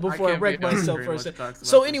myself before I wrecked myself for a second.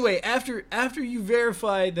 So anyway, after you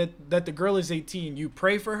verify that the girl is 18, you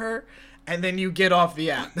pray for her, and then you get off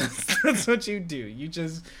the app. That's what you do. You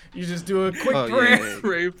just do a quick prayer.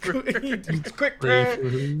 Pray for Quick prayer.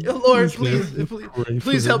 Lord,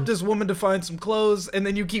 please help this woman to find some clothes, and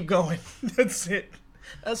then you keep going. That's it.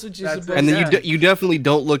 That's what you're supposed to do. And then you definitely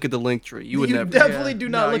don't look at the link tree. You would never. Definitely do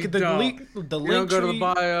not look at the link. The link don't go to tree, the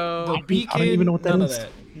bio. the beacon. I don't even know what that none is. of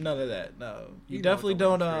that. None of that. No, you know definitely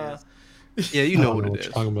what the don't. link Yeah, you know I what don't it is.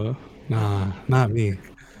 you're talking about. Nah, not me.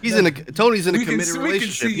 Tony's in a We can committed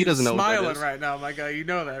relationship. see He doesn't know what smiling that is. right now, my guy. You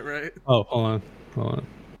know that, right? Oh, hold on.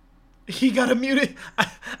 He got muted.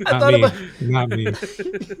 I Not thought me. about. Not me.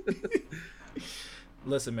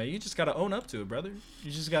 Listen, man, you just gotta own up to it, brother.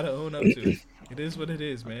 You just gotta own up to it. It is what it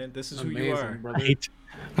is, man. This is who you are. brother.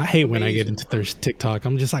 I hate when I get into TikTok.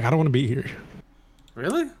 I'm just like, I don't want to be here.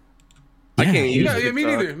 Really? I can't use Yeah, TikTok.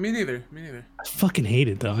 me neither. I fucking hate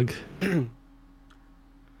it, dog.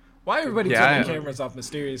 Why everybody Yeah, turning cameras off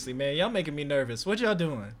mysteriously, man? Y'all making me nervous. What y'all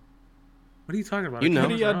doing? What are you talking about? You know.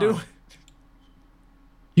 What are y'all doing?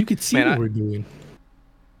 You could see Man, what we're doing.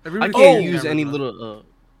 I Everybody can't use any little.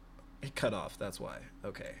 It cut off. That's why.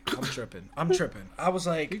 Okay, I'm tripping. I was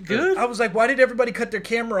like, You good? I was like, why did everybody cut their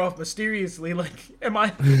camera off mysteriously? Like,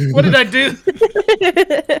 what did I do?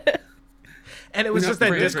 And it was You're just not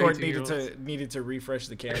that praying for Discord 18-year-olds. needed to refresh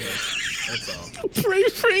the camera. That's all. Pray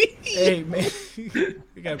free. Hey man, you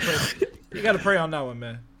gotta pray. You gotta pray on that one,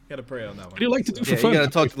 man. You gotta pray on that one. What do you like to do for Yeah, fun? you gotta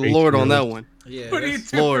talk to the Lord on that one. Yeah. What do you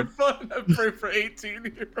that's- do Lord. for fun? I pray for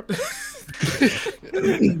 18-year-olds.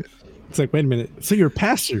 It's like, wait a minute. So you're a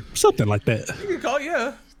pastor, something like that. You can call,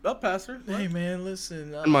 yeah. I'll pass her. Hey man,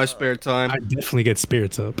 listen. In my spare time. I definitely get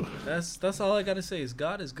spirits up. That's all I gotta say is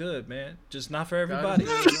God is good, man. Just not for everybody.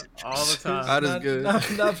 All the time. God is Not- good.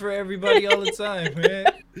 Not for everybody all the time, man.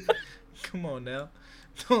 Come on now.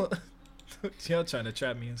 Y'all trying to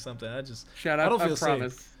trap me in something. Shout I out. don't I feel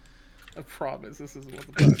promise. safe. I promise this is what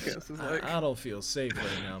the podcast is like. I don't feel safe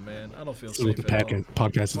right now, man. I don't feel This is what safe the at all.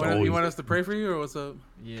 podcast is always. You want us to pray for you, or what's up?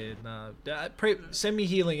 Yeah, nah. Send me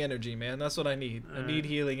healing energy, man. That's what I need. I need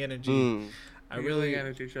healing energy. Mm. I really,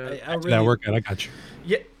 energy shot. I really. That workout, I got you.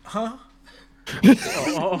 Yeah, huh?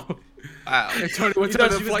 Oh. Wow. Hey, Tony, what You time thought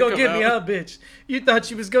did she the was flight gonna come get me, out? huh, bitch? You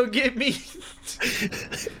thought you was gonna get me.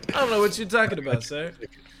 I don't know what you're talking about, sir.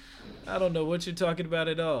 I don't know what you're talking about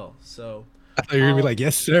at all. So, I thought you were gonna be like,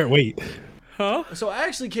 yes, sir. Wait. Huh? so I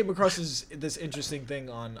actually came across this interesting thing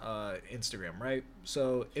on Instagram, right?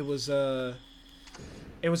 So it was a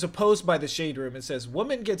post by the Shade Room. It says,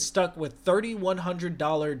 "Woman gets stuck with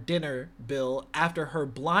 $3,100 dinner bill after her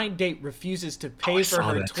blind date refuses to pay I for saw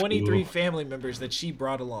her that 23 too. family members that she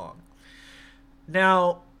brought along."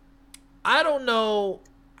 Now, I don't know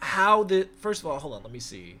how the. First of all, hold on, let me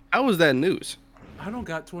see. How was that news? I don't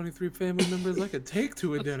got 23 family members I could take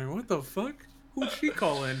to a dinner. What the fuck? Who'd she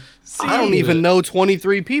call in? I don't even know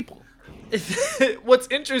 23 people. What's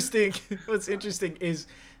interesting is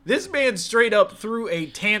this man straight up threw a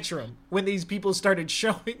tantrum when these people started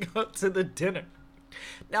showing up to the dinner.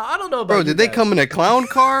 Now I don't know about Bro, you did they guys. come in a clown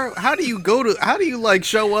car? How do you like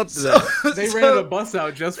show up to that? They rented a bus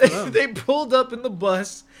out just for them. They pulled up in the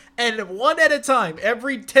bus, and one at a time,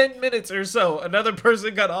 every 10 minutes or so, another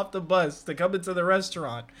person got off the bus to come into the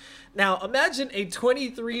restaurant. Now, imagine a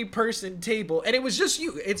 23-person table, and it was just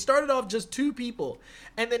you. It started off just 2 people,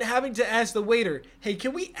 and then having to ask the waiter, hey,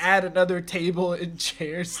 can we add another table and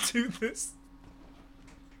chairs to this?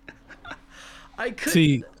 I couldn't.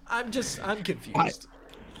 See, I'm confused.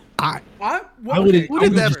 I What would did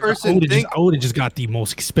have just got the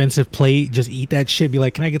most expensive plate, just eat that shit, be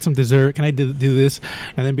like, can I get some dessert? Can I do this?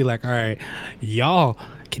 And then be like, all right, y'all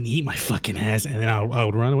can eat my fucking ass. And then I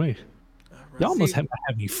would run away. Y'all must have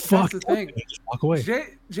me fucked That's up the thing. and just walk away.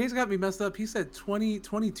 Jay's got me messed up. He said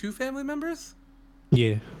 22 family members?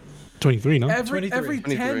 Yeah. 23, no? Every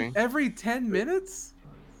 23. every 10 minutes?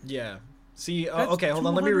 Yeah. See, That's okay, hold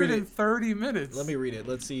on. Let me read it. 30 minutes. Let me read it.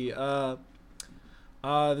 Let's see.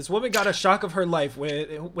 This woman got a shock of her life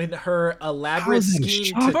when her elaborate How is that a scheme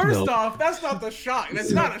shock? to First off, that's not the shock.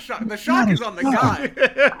 That's not a shock. The shock is on the guy.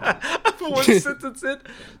 one sentence in.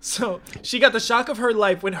 So she got the shock of her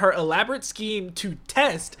life when her elaborate scheme to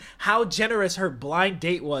test how generous her blind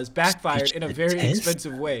date was backfired in a very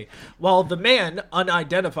expensive way. While the man,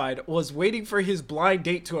 unidentified, was waiting for his blind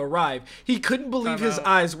date to arrive, he couldn't believe his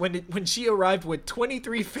eyes when she arrived with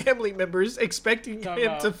 23 family members expecting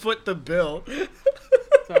him to foot the bill.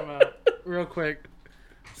 Time out. Real quick.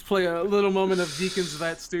 Let's play a little moment of Deacon's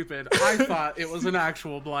That Stupid. I thought it was an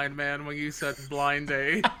actual blind man when you said blind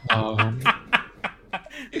date.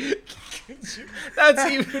 That's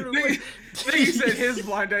even Then you said his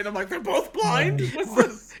blind date. I'm like, they're both blind? What's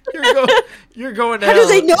this? You're going to How hell. do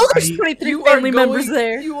they know there's 23 family members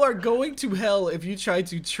there? You are going to hell if you try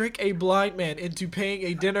to trick a blind man into paying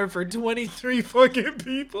a dinner for 23 fucking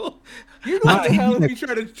people. You're going to hell if you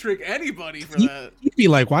try to trick anybody for that. You'd be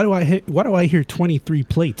like, why do I hear 23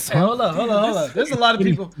 plates? Hey, hold on. There's a lot of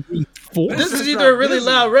people. Four? This is either a really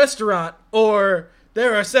loud restaurant or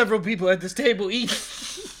there are several people at this table eating.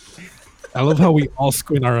 I love how we all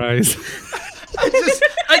squint our eyes.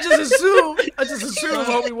 I just assume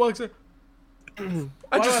homie walks in.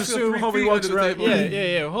 I just assume homie walks around.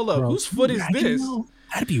 Yeah. Hold up. Whose foot is this?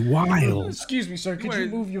 That'd be wild. Excuse me, sir. Could you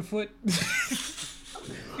move your foot?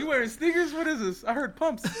 You wearing sneakers? What is this? I heard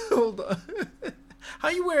pumps. Hold on. How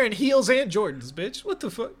you wearing heels and Jordans, bitch? What the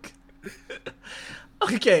fuck?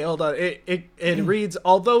 Okay, hold on. It reads,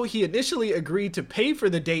 although he initially agreed to pay for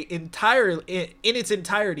the date in its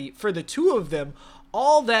entirety for the 2 of them,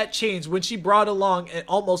 all that changed when she brought along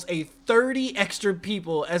almost 30 extra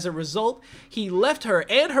people. As a result, he left her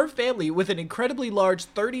and her family with an incredibly large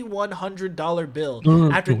 $3,100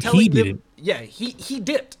 bill. After telling them, he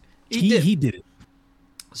dipped. He did it.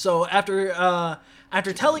 So after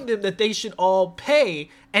telling them that they should all pay,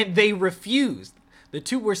 and they refused. The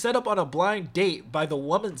 2 were set up on a blind date by the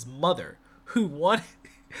woman's mother, who wanted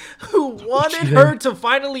her to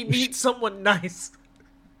finally meet someone nice.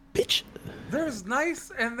 Bitch. There's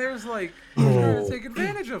nice and there's like trying to take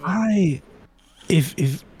advantage of it.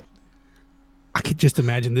 If I could just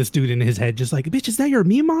imagine this dude in his head just like, bitch, is that your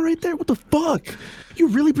Mima right there? What the fuck? You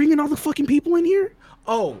really bringing all the fucking people in here?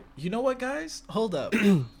 Oh, you know what, guys? Hold up.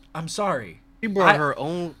 I'm sorry. She brought her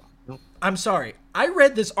own. I'm sorry. I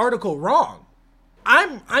read this article wrong.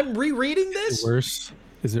 I'm rereading this.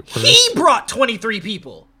 Is it worse? He brought 23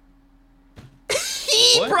 people.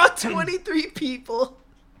 He brought 23 people.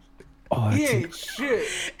 Oh, He ain't shit.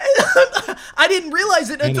 I didn't realize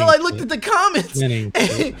it until I looked at the comments.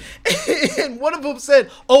 And one of them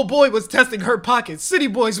said, "Oh boy, was testing her pockets. City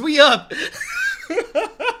boys, we up."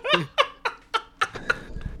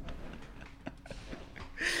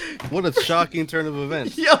 What a shocking turn of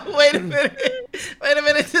events. Yo, wait a minute.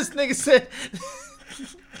 This nigga said,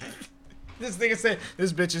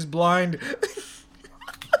 this bitch is blind.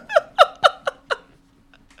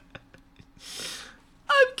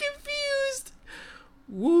 I'm confused.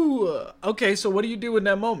 Woo. Okay, so what do you do in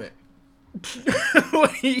that moment?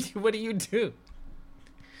 What do you do?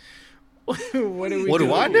 What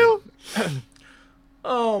do I do?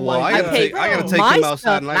 Oh my God. I gotta take him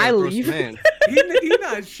outside and I gotta throw some man. He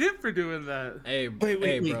not shit for doing that. Hey,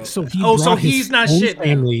 Wait. bro. So he's not shit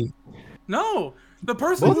family. No, the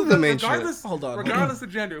person Both of them ain't regardless, shit. Hold on. regardless of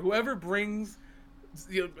gender, whoever brings,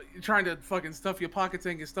 you're trying to fucking stuff your pockets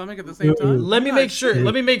and your stomach at the same time. Let me make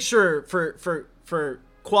sure for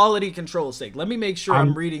quality control's sake. Let me make sure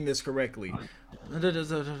I'm reading this correctly.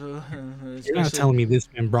 You're not telling me this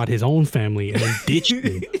man brought his own family and then ditched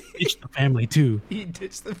the family too. He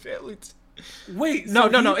ditched the family too. Wait.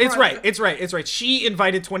 No, so no. he It's brought- right. It's right. It's right. She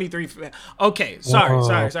invited 23. Okay,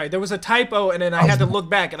 sorry. There was a typo, and then I had to look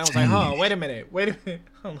back, and I was like, oh, wait a minute. Hold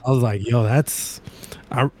on. I was like, yo,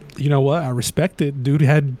 you know what? I respect it. Dude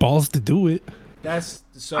had balls to do it. That's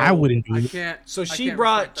so. I wouldn't do I it. can't. So I she can't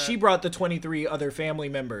brought respect that. she brought the 23 other family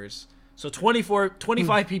members. So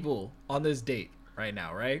 25 people on this date right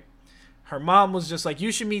now, right? Her mom was just like,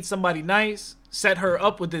 you should meet somebody nice, set her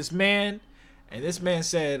up with this man, and this man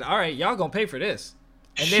said, all right, y'all gonna pay for this,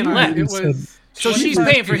 and then She left. It was. So she's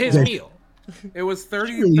 25 paying for his people. meal. It was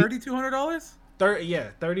 $3,200.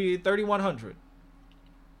 3,100.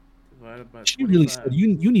 She really said, you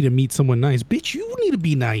need to meet someone nice. Bitch, you need to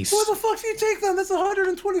be nice. Where the fuck do you take them? That's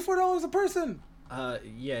 $124 a person.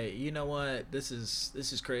 Yeah, you know what? This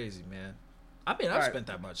is crazy, man. I mean, I've spent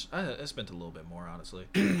that much. I spent a little bit more, honestly.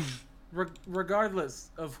 Regardless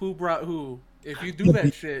of who brought who, if you do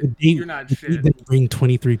that shit, date, you're not he shit. didn't bring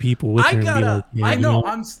 23 people with her and be like, yeah, I you know.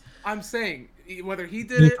 know, I'm saying whether he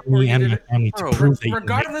did it or me he and did my it. family to Bro, prove that you can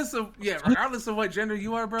make- regardless of what gender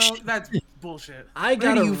you are, bro, that's bullshit. I Where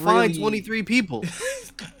gotta do you find really- 23 people?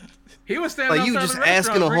 He was standing Like you outside just the restaurant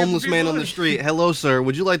asking a bringing homeless some man people on the in. street, "Hello, sir.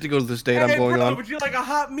 Would you like to go to this date Hey, I'm going bro, on?" would you like a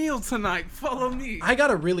hot meal tonight? Follow me. I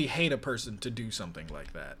gotta really hate a person to do something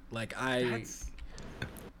like that. Like I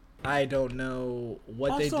don't know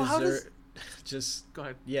what they Also, how deserve. Just Go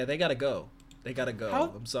ahead. yeah, they gotta go. They gotta go.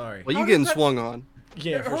 How- I'm sorry. Well, How you does getting that- swung on?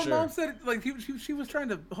 Yeah, for Her sure. mom said like she was trying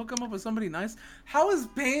to hook him up with somebody nice. How is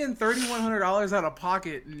paying $3,100 out of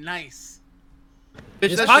pocket nice? Bitch,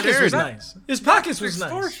 His that's pockets your was area. nice. His pockets was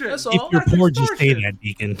nice. extortion. That's If all. you're That's poor, just say extortion. that,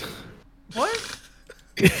 Deacon. What?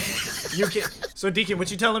 You can't. So Deacon, what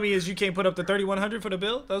you telling me is you can't put up the 3,100 for the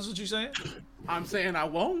bill? That's what you saying? I'm saying I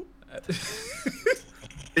won't.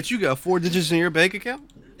 Bitch, you got 4 digits in your bank account?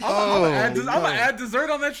 I'm no. gonna add dessert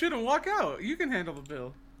on that shit and walk out. You can handle the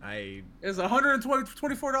bill. It's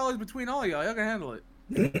 $124 between all y'all. Y'all can handle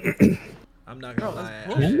it. I'm not Bro, gonna that's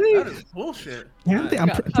lie. bullshit. That is bullshit. Yeah, I'm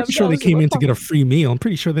pretty sure they came in to get a free meal. I'm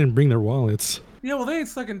pretty sure they didn't bring their wallets. Yeah, well, they ain't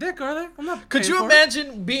sucking dick, are they? I'm not. Could paying you for it.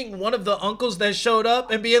 imagine being one of the uncles that showed up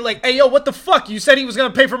and being like, "Hey, yo, what the fuck? You said he was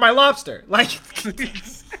gonna pay for my lobster." Like,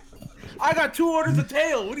 I got 2 orders of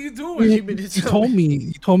tail. What are you doing? He told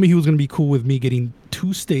me he was gonna be cool with me getting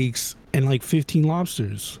 2 steaks and like 15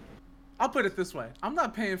 lobsters. I'll put it this way: I'm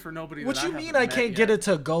not paying for nobody. what that you I mean haven't I met can't get yet.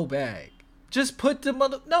 a to-go bag? Just put the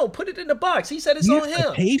put it in the box. He said it's You on have to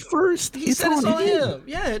him. pay first. He said it's on him.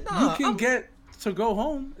 Yeah, nah. You can get to go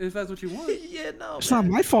home if that's what you want. Yeah, no. It's man.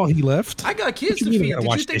 not my fault he left. I got kids What to you mean I feed. gotta Did you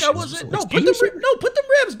wash think I dishes? wasn't? Like, Put the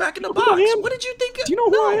ribs back in the You know box. who I am? What did you think? Do you know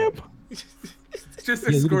who I am? Just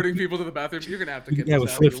escorting people to the bathroom. You're gonna have to get Yeah, this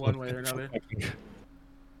with out of you flip one way or another.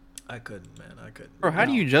 I couldn't, man. I couldn't. Bro, how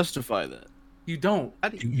do you justify that? You don't. How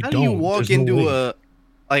do you, You how do you don't. walk There's no into way. a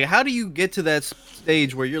like? How do you get to that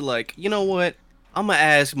stage where you're like, you know what? I'm gonna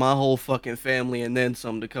ask my whole fucking family and then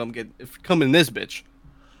some to come in this bitch.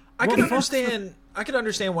 I What can the fuck's the- understand. I can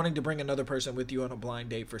understand wanting to bring another person with you on a blind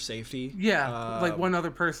date for safety. Yeah, like one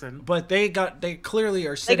other person. But they clearly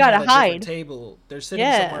are sitting gotta at a hide. different table. They're sitting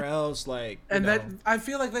Yeah. somewhere else, like you And know. that I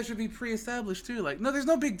feel like that should be pre-established too. Like, no, there's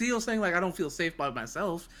no big deal saying like I don't feel safe by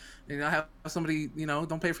myself. I have somebody,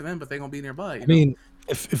 don't pay for them, but they're gonna be nearby. I mean,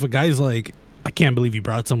 if a guy's like, I can't believe you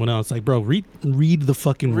brought someone else. Like, bro, read the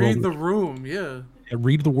fucking read world. the room, yeah.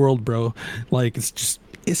 Read the world, bro. Like, it's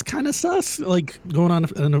kind of sus. Like going on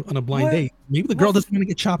a blind What? date. Maybe the girl doesn't want to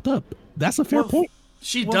get chopped up. That's a fair Well, point.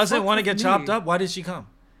 She Well, doesn't fuck want to with get me. chopped up. Why did she come?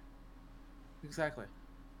 Exactly.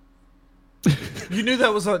 You knew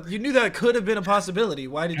that could have been a possibility.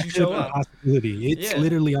 Why did you show up? Possibility. It's Yeah.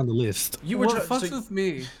 literally on the list. You were What try- fucks so- with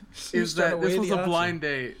me She was is trying that to this weigh was the a option. blind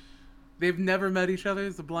date. They've never met each other.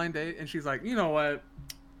 It's a blind date, and she's like, you know what?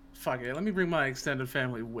 Fuck it. Let me bring my extended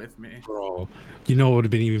family with me. Bro, you know what would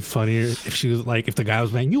have been even funnier if she was like, if the guy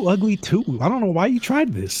was like, you ugly too. I don't know why you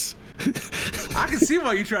tried this. I can see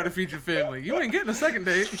why you try to feed your family. You ain't getting a second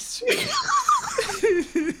date.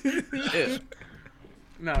 Yeah.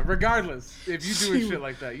 No, regardless, if you doing shit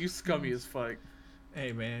like that, you scummy as fuck.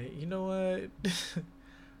 Hey man, you know what?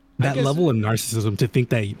 That guess- level of narcissism to think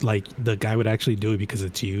that like the guy would actually do it because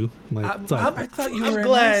it's you. Like, it's like, I thought you I'm were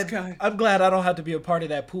glad. a nice guy. I'm glad I don't have to be a part of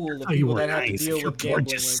that pool of oh, you people were that have to nice. deal If you're with poor,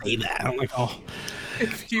 gambling. just like say that. that. I'm like, oh,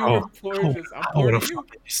 If you oh, were poor, oh, just, I'm I poor would of have you.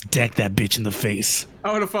 just decked that bitch in the face.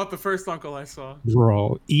 I would have fought the first uncle I saw.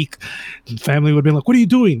 Bro, family would have been like, what are you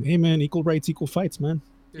doing? Hey man, equal rights, equal fights, man.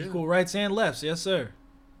 Yeah. Equal rights and lefts, yes sir.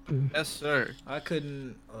 Yes, sir. I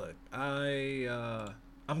couldn't. Look,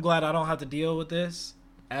 I'm glad I don't have to deal with this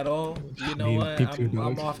at all. You know Me what? too,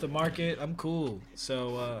 I'm dog. off the market. I'm cool.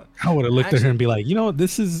 So I would have looked at her Actually- and be like, you know what,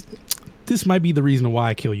 this is this might be the reason why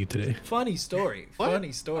I kill you today. Funny story. What?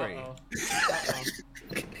 Funny story.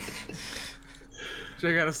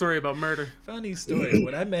 Jay got a story about murder. Funny story.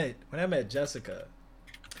 When I met Jessica,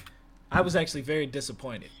 I was actually very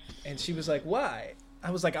disappointed, and she was like, "Why?"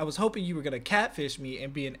 I was like, "I was hoping you were gonna catfish me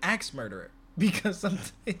and be an axe murderer because I'm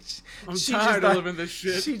tired of living this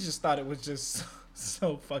shit." She just thought it was just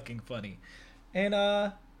so fucking funny, and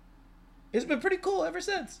it's been pretty cool ever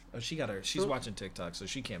since. Oh, she's watching TikTok, so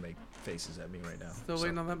she can't make faces at me right now. Still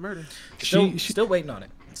waiting on that murder. Still waiting on it.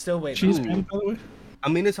 Still waiting. She's on it. by the way. I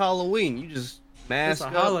mean, it's Halloween. You just mask It's a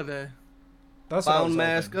up, holiday. That's what I was clown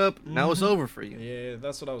mask hoping. up. Now it's over for you. Yeah,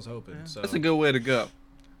 that's what I was hoping. Yeah. So That's a good way to go.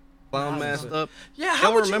 Clown masked up. Yeah, how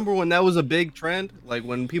Y'all would remember when that was a big trend? Like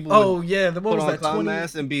when people Oh would yeah, what put was on that? clown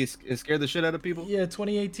masks and scare the shit out of people? Yeah,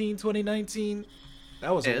 2018, 2019.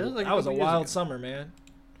 That was Yeah, it was like a that was a couple years wild ago. summer, man.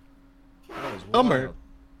 That was Summer. wild.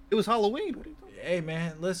 It was Halloween. What are you talking about? Hey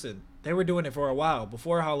man, listen, they were doing it for a while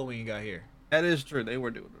before Halloween got here. That is true. They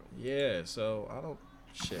were doing it. Yeah, so I don't.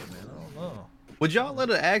 Shit, man, I don't know. Would y'all let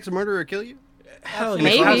an axe murderer kill you? Hell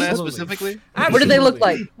Maybe. In a clown mask absolutely. specifically? What do they look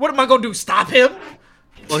like? What am I gonna do? Stop him?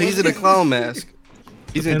 Well, he's in a clown mask.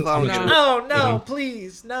 He's in clown No. shirt. No, no, Yeah.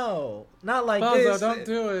 please, no, not like Bonzo, this. don't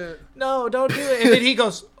do it. No, don't do it. And then he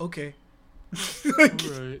goes, okay.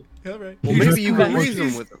 Right. All right. Well, maybe you can He's-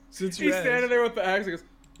 reason with him. Since He's you asked. standing there with the axe. He goes,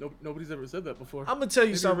 nobody's ever said that before. I'm gonna tell you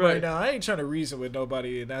Maybe something you're right right. now. I ain't trying to reason with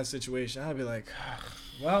nobody in that situation. I'd be like,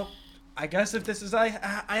 well, I guess if this is I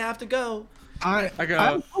have to go. I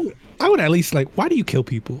got. I would at least like. Why do you kill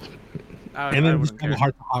people? And then just wouldn't have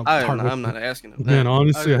care. a heart. I'm not asking him Man, that.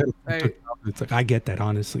 honestly, Hey. it's like I get that.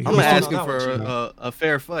 Honestly, I'm No, asking no, for no, a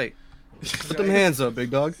fair fight. Put them hands up,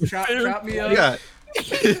 big dog. Chop me You up. got,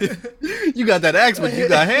 you got that axe, but you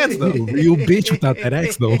got hands though. real bitch without that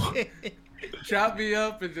axe though. Chop me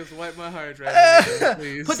up and just wipe my hard drive,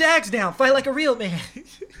 please. Put the axe down. Fight like a real man.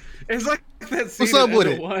 It's like that scene What's up in with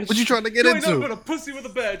End it? of Watch. What you trying to get You ain't nothing into? but a pussy with a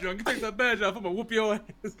badge on. You take that badge off, I'm gonna whoop your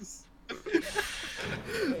ass.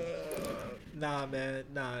 Nah, man.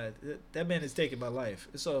 Nah. That man is taking my life.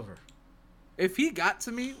 It's over. If he got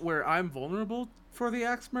to me where I'm vulnerable for the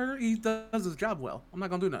axe murder, he does his job well. I'm not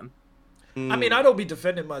gonna do nothing. I mean, I don't be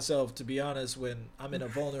defending myself, to be honest, when I'm in a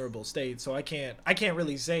vulnerable state, so I can't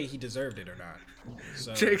really say he deserved it or not.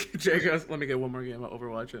 So Jake goes, let me get one more game of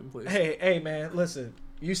Overwatch in, please. hey man, listen.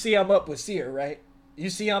 You see I'm up with Seer, right? You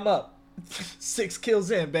see I'm up. 6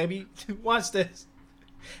 kills in, baby. Watch this.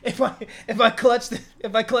 If I clutch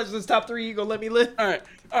this top 3, you gonna let me live? All right.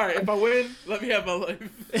 If I win, let me have my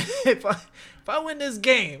life. if I win this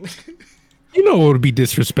game. You know what would be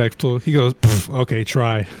disrespectful? He goes, okay,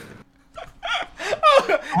 try.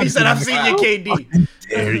 He said, I've seen your KD.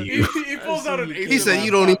 Dare you? He pulls out an ace. He said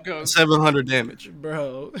you don't need 700 damage.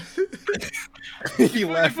 Bro. He He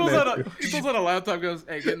laughed pulls at out you. a laptop and goes,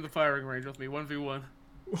 hey, get in the firing range with me, 1v1.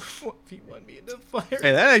 He want me in the fire.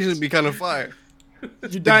 Hey, that actually be kind of fire. You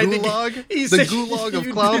The died in the gulag, game. He the said gulag of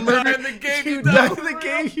you clown died murder. in the game, You you died die in the for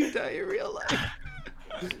game. real. You die in real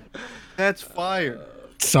life. That's fire.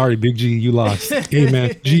 Sorry, Big G, you lost. Hey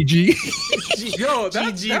man, GG. Yo,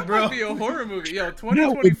 that GG, bro. might be a horror movie. Yo, That would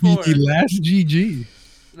be 2024. the last GG.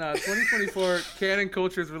 Nah, 2024, Canon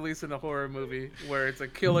Culture's releasing a horror movie where it's a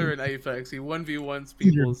killer in Apex. He 1v1s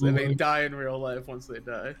people and they die in real life once they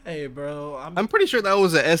die. Hey, bro. I'm pretty sure that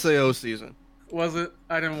was a SAO season. Was it?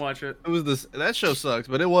 I didn't watch it. It was that show sucks,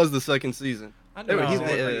 but it was the second season. I They know were- he's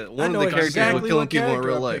exactly, the- one I of know the characters exactly were killing what people in character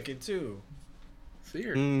real I'm life. picking too.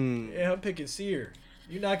 Seer. Yeah, I'm picking Seer.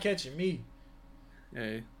 You're not catching me.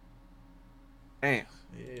 Hey. Damn.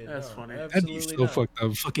 Yeah, That's no, funny. That'd Absolutely be so not. fucked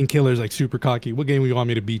up. Fucking killer's like super cocky. What game do you want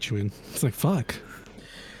me to beat you in? It's like fuck.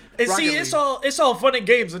 And Rocket see, League. it's all fun and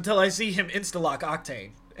games until I see him insta-lock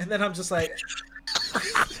Octane, and then I'm just like,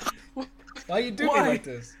 why you do Why? me like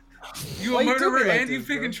this? You Why a you do me murderer like and you this,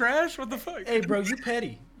 picking bro? trash? What the fuck? Hey, bro, you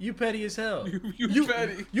petty. You petty as hell. You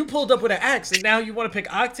petty. You pulled up with an axe, and now you want to pick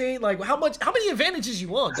Octane? Like, how many advantages you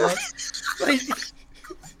want, dog? Like,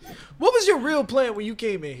 what was your real plan when you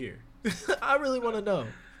came in here? I really want to know.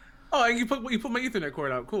 Oh, and you put my Ethernet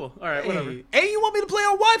cord out. Cool. All right, whatever. Hey, and you want me to play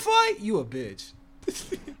on Wi-Fi? You a bitch.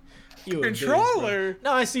 You a bitch, bro. Controller.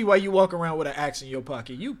 Now I see why you walk around with an axe in your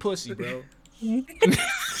pocket. You pussy, bro. you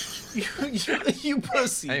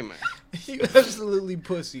pussy. Hey man. You absolutely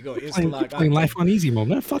pussy. Go insta-lock Playing Octane. life on easy mode,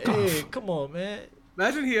 man. Fuck Hey, off. come on, man.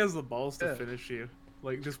 Imagine he has the balls to Yeah. finish you.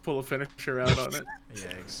 Like, just pull a finisher out on it.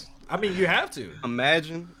 Yikes. I mean, you have to.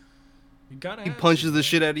 Imagine You gotta. he have punches the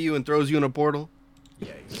shit out of you and throws you in a portal. To.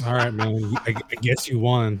 Yikes. All right, man. I guess you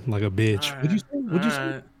won like a bitch. What'd you say? What'd you say?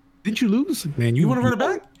 Alright. Didn't you lose? Man, You want to run it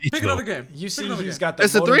back? Pick another game. You see, another he's game. got the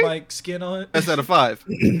That's a 3? motorbike skin on it. That's out of 5.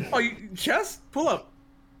 Oh, chess? Pull up.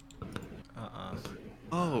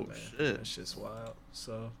 Oh, man. shit. That's just wild.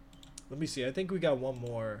 So, let me see. I think we got one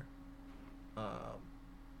more. Let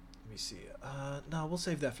me see. No, we'll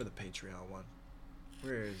save that for the Patreon one.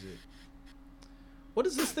 Where is it? What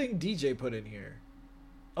is this thing DJ put in here?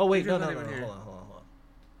 Oh, wait. No. Hold on.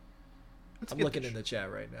 I'm looking in the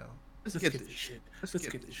chat right now. Let's get this shit. Let's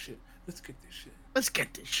get this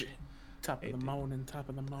shit. Top of the morning.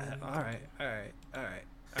 All right.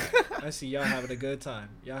 I see y'all having a good time.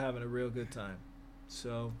 Y'all having a real good time.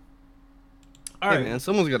 So, all right, man.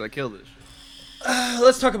 Someone's gotta kill this shit.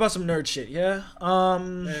 Let's talk about some nerd shit. Yeah.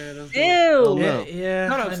 Ew. Yeah.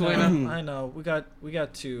 Shut up, Selena. I know. We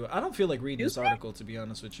got two. I don't feel like reading this article, to be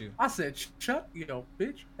honest with you. I said, shut your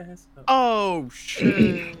bitch ass up. Oh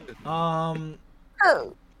shit.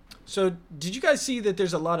 So did you guys see that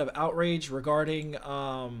there's a lot of outrage regarding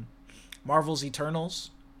Marvel's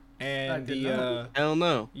Eternals? And Hell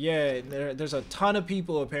no. Yeah, there's a ton of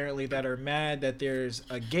people apparently that are mad that there's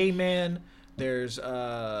a gay man, there's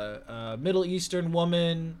a Middle Eastern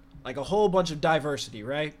woman, like a whole bunch of diversity,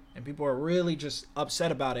 right? And people are really just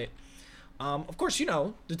upset about it. Of course, you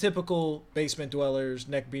know, the typical basement dwellers,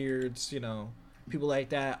 neckbeards, you know, people like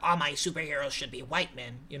that. All my superheroes should be white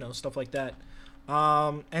men, you know, stuff like that.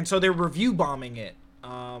 And so they're review bombing it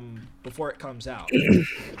before it comes out.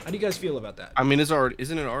 How do you guys feel about that? I mean,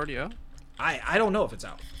 isn't it already out? I don't know if it's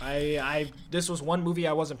out. This was one movie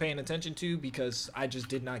I wasn't paying attention to because I just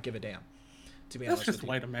did not give a damn. To be honest, that's just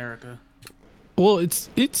white America. Well, it's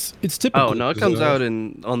typical. Oh no, it comes out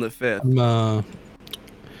on the 5th.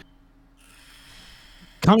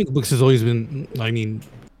 Comic books has always been, I mean,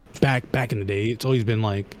 back in the day, it's always been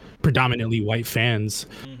like predominantly white fans.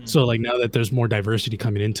 Mm-hmm. So like now that there's more diversity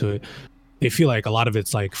coming into it, they feel like a lot of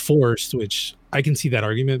it's like forced, which I can see that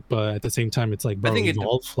argument, but at the same time, it's like, bro,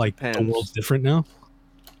 evolve. Like the world's different now.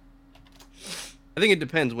 I think it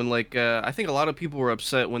depends. When like I think a lot of people were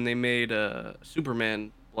upset when they made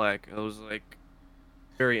Superman black. It was like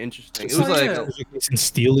very interesting. It was like and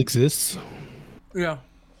Steel exists. Yeah.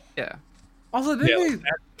 Yeah. Also,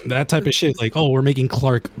 that type of shit. Like, oh, we're making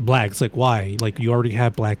Clark black. It's like, why? Like, you already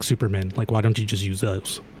have black Superman. Like, why don't you just use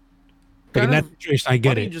those? Like, in that situation, I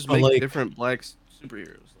get it. Just make like, different black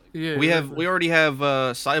superheroes. Like, we already have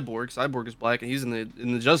Cyborg. Cyborg is black, and he's in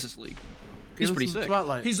the Justice League. He's pretty sick.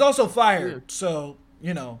 Spotlight. He's also fired, so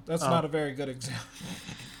you know that's not a very good example.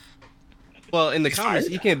 Well, in the comics,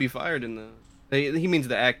 he can't be fired in the. He means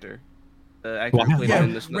the actor. The actor played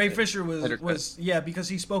in this. Ray Fisher was because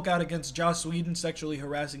he spoke out against Joss Whedon sexually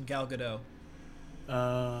harassing Gal Gadot.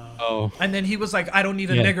 And then he was like, "I don't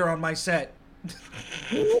need a nigger on my set."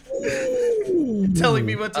 Telling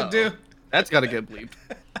me what to do. That's gotta get bleeped.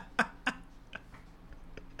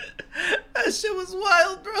 That shit was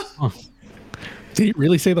wild, bro. Oh. Did he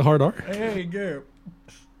really say the hard R? Hey, Garrett.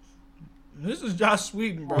 This is Joss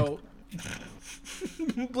Whedon, bro.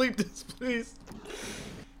 Bleep this, please.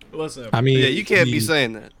 Listen. I mean, yeah, you can't be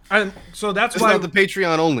saying that. So that's why the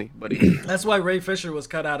Patreon only, buddy. That's why Ray Fisher was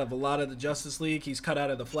cut out of a lot of the Justice League. He's cut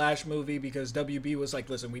out of the Flash movie because WB was like,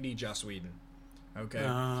 "Listen, we need Joss Whedon." Okay.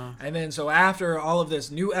 And then so after all of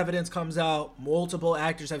this new evidence comes out, multiple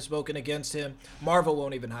actors have spoken against him. Marvel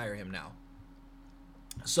won't even hire him now.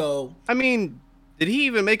 So I mean, did he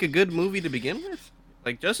even make a good movie to begin with?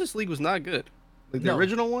 Like Justice League was not good. Like the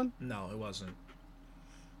original one? No, it wasn't.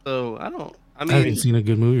 So I haven't seen a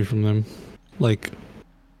good movie from them. Like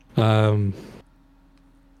Wonder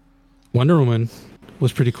Woman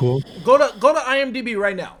was pretty cool. Go to IMDb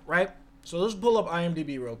right now, right? So let's pull up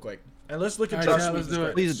IMDb real quick. And let's look at Joss Whedon's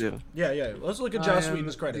credits. Please do. Yeah. Let's look at Joss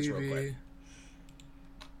Whedon's credits real quick.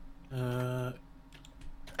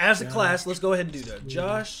 As a class, let's go ahead and do that.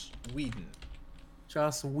 Joss Whedon.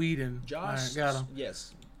 Joss Whedon. Joss. Got him.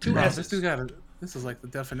 Yes. This is like the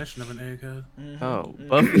definition of an egghead. Mm-hmm. Oh,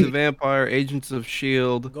 Buffy the Vampire, Agents of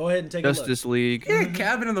S.H.I.E.L.D. Go ahead and take Justice a look. League. Yeah,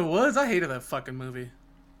 Cabin in the Woods. I hated that fucking movie.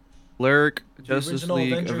 Lurk, Justice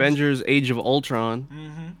League, Avengers, Age of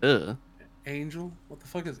Ultron. Mm-hmm. Angel? What the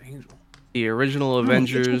fuck is Angel? The original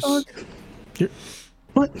Avengers.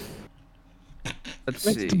 What? Let's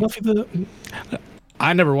see.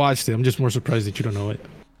 I never watched it. I'm just more surprised that you don't know it.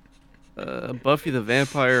 Buffy the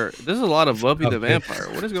Vampire. There's a lot of Buffy the Vampire.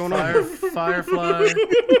 What is going on? Firefly.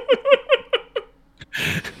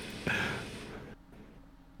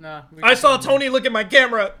 Nah. I saw Tony look at my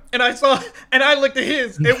camera, and I looked at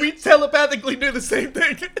his, and we telepathically knew the same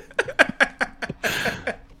thing.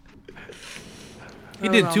 He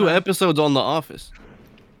did 2 episodes on The Office.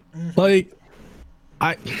 Like,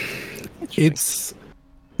 it's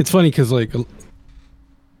funny because like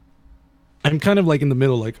I'm kind of like in the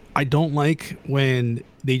middle. Like, I don't like when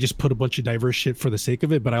they just put a bunch of diverse shit for the sake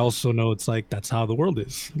of it, but I also know it's like that's how the world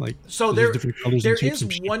is. Like, So there's there, different colors there and shapes is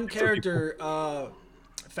and shit one for people. character,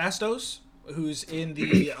 Fastos, who's in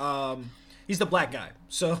the he's the black guy.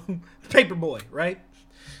 So Paper Boy, right?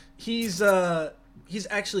 He's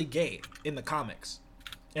actually gay in the comics,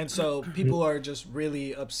 and so people are just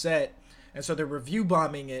really upset, and so they're review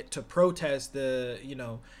bombing it to protest the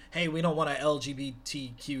hey, we don't want an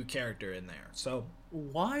LGBTQ character in there. So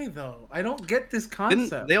why though? I don't get this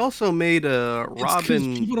concept. They also made It's 'cause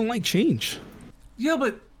Robin. people don't like change. Yeah,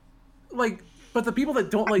 but the people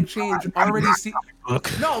that don't like change already see.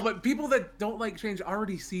 Look. No, but people that don't like change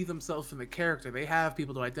already see themselves in the character. They have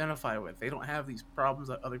people to identify with. They don't have these problems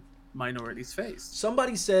that other minorities face.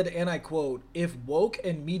 somebody said, and I quote, "If woke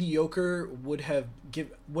and mediocre would have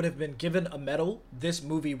been given a medal, this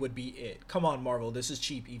movie would be it." Come on, Marvel, this is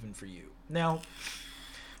cheap even for you. Now,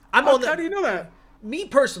 How do you know that? me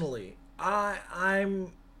personally,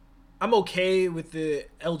 I'm okay with the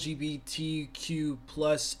LGBTQ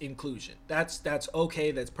plus inclusion. That's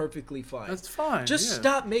okay. That's perfectly fine. That's fine. Just yeah.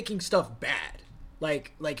 stop making stuff bad.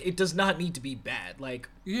 Like it does not need to be bad. Like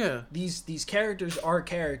Yeah. these characters are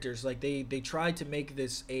characters. Like they tried to make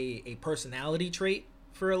this a personality trait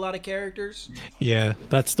for a lot of characters. Yeah,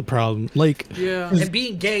 that's the problem. Like, Yeah. And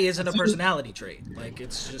being gay isn't a personality trait. Like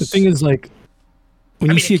it's just the thing is, like,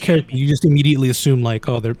 when I you mean, see a it can character, be. you just immediately assume like,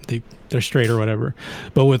 oh, they're straight or whatever.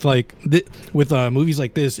 But with like with movies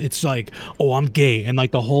like this, it's like, oh, I'm gay, and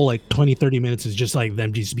like the whole like 20-30 minutes is just like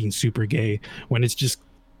them just being super gay, when it's just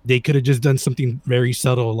they could have just done something very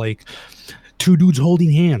subtle, like two dudes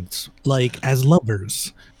holding hands, like as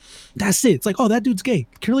lovers. That's it. It's like, oh, that dude's gay,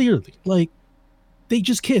 clearly. Like, they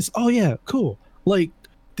just kiss. Oh yeah, cool. Like,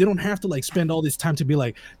 they don't have to like spend all this time to be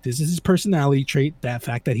like, this is his personality trait, that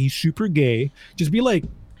fact that he's super gay. Just be like,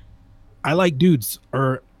 I like dudes,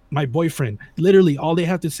 or my boyfriend. Literally all they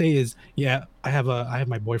have to say is, yeah, I have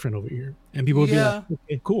my boyfriend over here, and people would be like,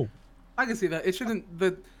 okay, cool. I can see that. It shouldn't.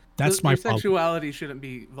 That's my problem. Sexuality shouldn't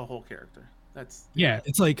be the whole character. That's Yeah,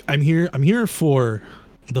 it's like I'm here for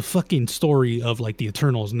the fucking story of like the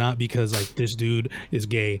Eternals, not because like this dude is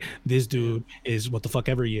gay, this dude is what the fuck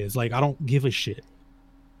ever he is. Like, I don't give a shit.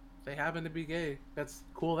 they happen to be gay. That's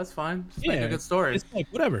cool. That's fine. Just Yeah, make a good story. It's like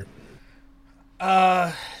whatever.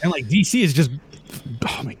 uh And like DC is just,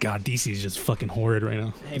 oh my god, DC is just fucking horrid right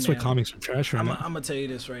now. Hey, That's why man. comics are trash right I'm now. gonna tell you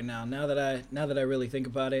this right now. Now that I really think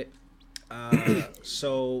about it,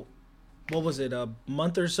 so what was it? A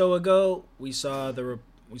month or so ago, we saw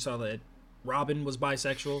that Robin was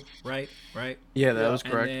bisexual, right? Right. Yeah, that was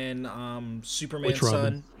correct. And then Superman's Which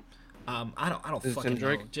Robin? son. I don't Is it fucking Tim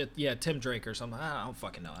Drake? know. Yeah, Tim Drake or something. I don't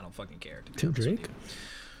fucking know. I don't fucking care. to be Tim honest with Drake?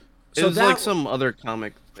 you. It was like some other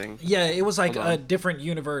comic thing. Yeah, it was like Hold on. a different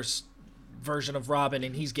universe version of Robin,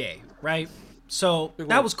 and he's gay, right? So Big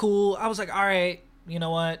that whoop. was cool. I was like, all right, you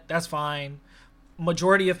know what? That's fine.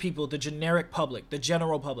 Majority of people, the generic public, the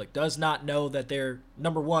general public, does not know that there,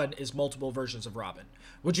 number one, is multiple versions of Robin.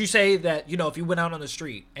 Would you say that, if you went out on the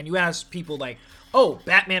street and you asked people like, oh,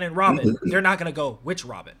 Batman and Robin, they're not going to go, which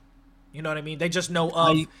Robin? You know what I mean? They just know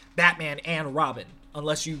of Batman and Robin,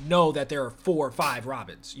 unless you know that there are 4 or 5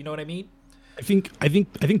 Robins. You know what I mean? I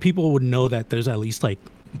think people would know that there's at least like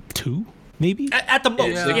 2, maybe. At the most.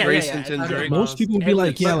 Yeah. Yeah, Grayson yeah. Tim I Drake. don't know. Most people would be At like,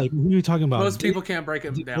 least. yeah, like who are you talking about? Most people can't break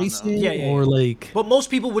it down. Grayson, Though. Yeah, or like But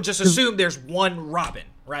most people would just assume there's one Robin,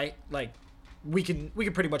 right? Like we can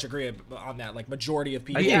pretty much agree on that. Like majority of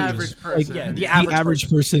people. The average person. Yeah, the the average, average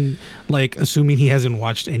person, like assuming he hasn't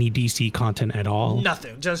watched any DC content at all.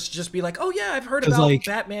 Nothing. Just be like, oh yeah, I've heard 'Cause, about like-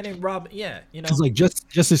 Batman and Robin. Yeah, Because like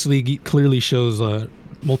Justice League clearly shows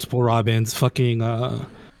multiple Robins. Fucking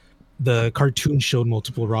the cartoon showed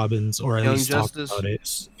multiple Robins, or at Young least Justice. talked about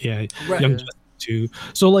it. Yeah, Right. Young Justice too.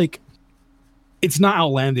 So like, it's not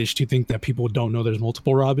outlandish to think that people don't know there's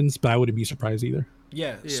multiple Robins, but I wouldn't be surprised either.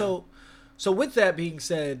 Yeah. Yeah. So with that being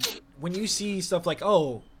said, when you see stuff like,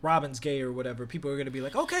 oh, Robin's gay or whatever, people are gonna be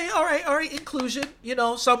like, okay, all right, inclusion.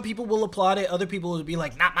 Some people will applaud it, other people will be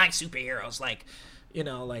like, not my superheroes. Like,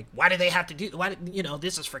 like why do they have to do? Why,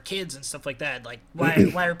 this is for kids and stuff like that. Like,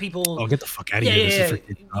 why are people? Oh, get the fuck out of Yeah, here! yeah, This is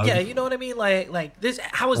freaking dog. yeah. You know what I mean? Like this.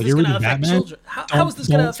 How is Like, this you're gonna reading affect Batman? children? How is this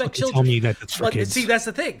gonna Don't affect fucking children? Tell me that that's for But kids. see, that's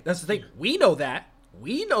the thing. That's the thing. We know that.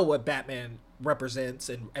 We know what Batman represents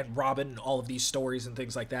and Robin and all of these stories and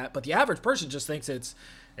things like that. But the average person just thinks it's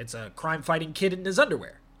a crime fighting kid in his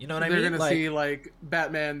underwear. You know what I They're mean? gonna see like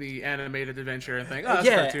Batman the animated adventure and think, oh, that's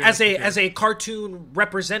yeah, cartoon, as that's a okay. as a cartoon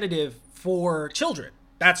representative for children.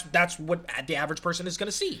 That's what the average person is going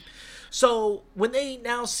to see. So when they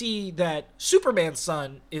now see that Superman's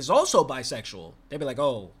son is also bisexual, they'll be like,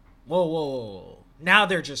 oh, whoa. Now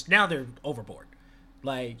they're overboard.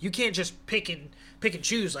 Like, you can't just pick and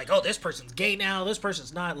choose, like, oh, this person's gay now, this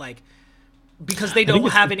person's not, like, because they don't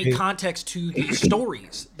have any context to the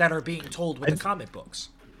stories that are being told with the comic books.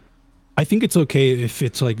 I think it's okay if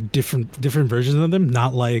it's like different versions of them,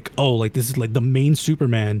 not like, oh, like this is like the main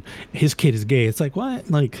Superman, his kid is gay. It's like,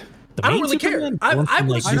 what? Like, the I don't main really Superman? care. I would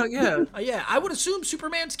Like, I would assume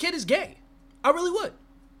Superman's kid is gay. I really would.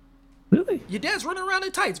 Really? Your dad's running around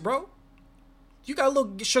in tights, bro. You got a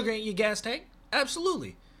little sugar in your gas tank?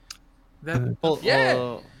 Absolutely. That,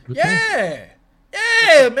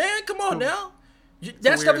 Yeah, man. Come on now.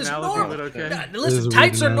 That stuff is normal. Okay. Nah, listen,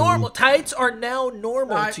 tights are normal. Tights are now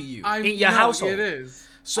normal to you in your household. It is.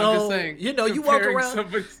 So, I'm just saying, you walk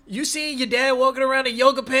around, you see your dad walking around in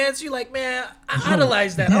yoga pants, you like, man, I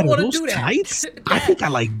idolize that. I want to do that. Tights? Dad, I think I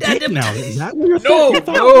like dick them now. tights. Is that where you're No,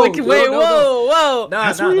 thinking? no, Wait, whoa.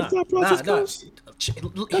 That's where your thought process goes?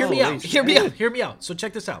 Hear me out. So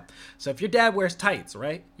check this out. So if your dad wears tights,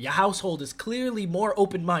 right? Your household is clearly more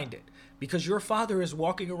open-minded because your father is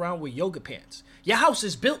walking around with yoga pants. Your house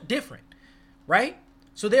is built different, right?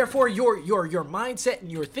 So therefore, your mindset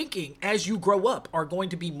and your thinking as you grow up are going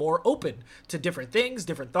to be more open to different things,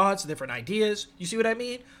 different thoughts, different ideas. You see what I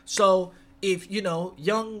mean? So if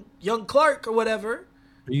young Clark or whatever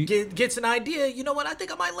gets an idea, you know what? I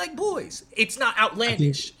think I might like boys. It's not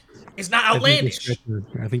outlandish. It's not outlandish.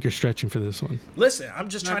 I think you're stretching for this one. Listen, I'm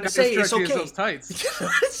just trying to say it's okay. Those tights.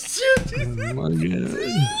 Oh my God.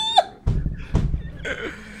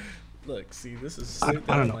 Look, see, this is. I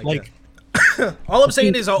don't know. Like, all I'm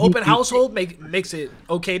saying is, an open household makes it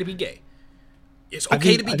okay to be gay. It's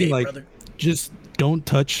okay to be gay, like, brother. Just don't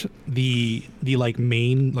touch the like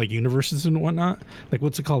main like universes and whatnot. Like,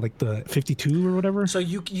 what's it called? Like the 52 or whatever. So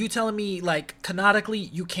you telling me, like, canonically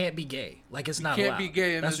you can't be gay? Like, it's not allowed. Can't be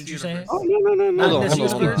gay in That's this what you're saying? universe. Oh no!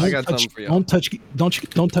 Hold on. I got something for you.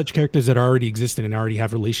 Don't touch characters that already existed and already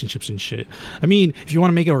have relationships and shit. I mean, if you want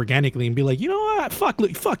to make it organically and be like, you know what,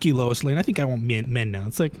 fuck you, Lois Lane. I think I want men now.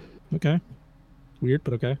 It's like, okay, weird,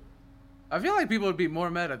 but okay. I feel like people would be more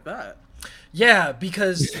mad at that. Yeah,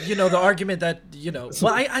 because the argument that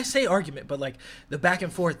well, I say argument, but like the back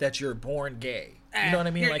and forth that you're born gay. You know what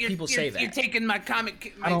I mean? Like, people say that. You're taking my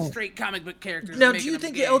straight comic book characters. Now, do you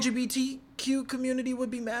think the LGBTQ community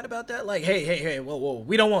would be mad about that? Like, hey, whoa,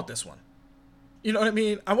 we don't want this one. You know what I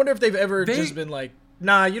mean? I wonder if they've ever just been like,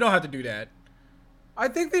 nah, you don't have to do that. I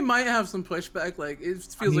think they might have some pushback. Like, it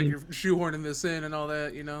feels like you're shoehorning this in and all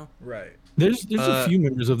that, Right. There's a few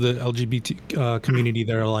members of the LGBT community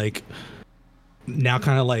that are like now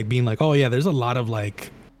kind of like being like, oh yeah, there's a lot of like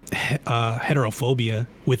heterophobia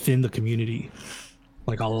within the community.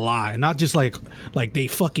 Like, a lot, not just like they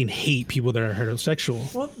fucking hate people that are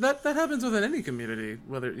heterosexual. Well, that happens within any community,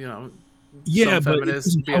 whether yeah, some but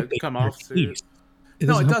feminists come off to.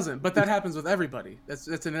 No, it doesn't. But that happen. happens with everybody. That's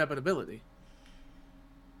an inevitability.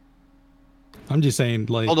 I'm just saying,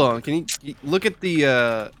 like. Hold on, can you look at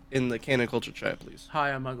the in the canon culture chat, please?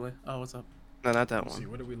 Hi, I'm ugly. Oh, what's up? No, not that one. See,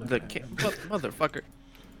 what are we looking at? Motherfucker.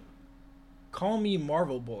 Call me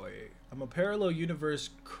Marvel Boy. I'm a parallel universe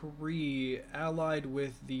Kree allied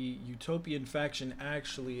with the Utopian faction.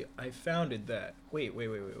 Actually, I founded that. Wait.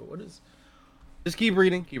 What is? Just keep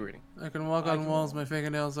reading. I can walk on walls. My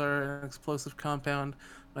fingernails are an explosive compound.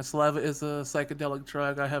 My saliva is a psychedelic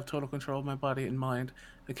drug. I have total control of my body and mind.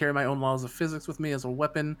 I carry my own laws of physics with me as a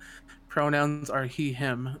weapon. Pronouns are he,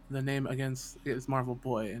 him. The name against is Marvel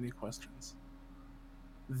Boy. Any questions?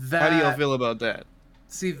 How do y'all feel about that?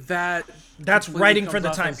 See, that's writing for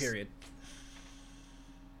the time period.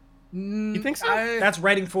 You think so? That's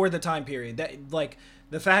writing for the time period. That, like,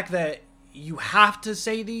 the fact that you have to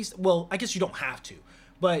say these. Well, I guess you don't have to,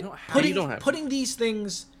 but putting these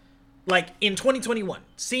things, like, in 2021,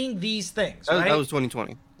 seeing these things. Right? That was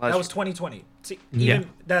 2020. That was 2020. See, even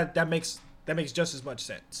that makes just as much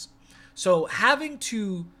sense. So having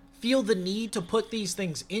to feel the need to put these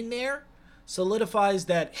things in there solidifies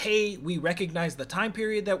that, hey, we recognize the time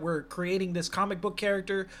period that we're creating this comic book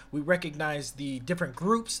character. We recognize the different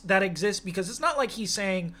groups that exist, because it's not like he's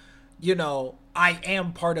saying, I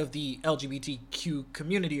am part of the LGBTQ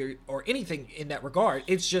community or anything in that regard.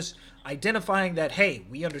 It's just identifying that, hey,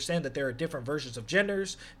 we understand that there are different versions of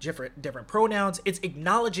genders, different pronouns. It's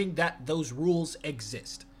acknowledging that those rules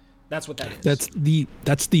exist. That's what that is.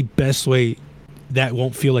 That's the best way that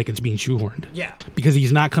won't feel like it's being shoehorned. Yeah. Because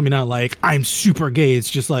he's not coming out like, I'm super gay. It's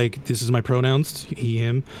just like, this is my pronouns, he,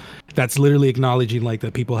 him. That's literally acknowledging like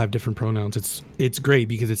that people have different pronouns. It's great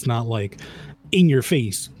because it's not like in your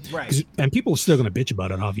face. Right. And people are still going to bitch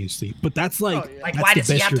about it, obviously. But that's like, like, that's why the does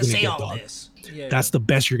he best have you're to gonna say get, all dog. this? Yeah. That's the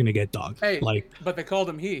best you're going to get, dog. Hey, like, but they called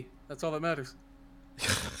him he. That's all that matters.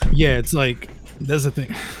 yeah, it's like, that's the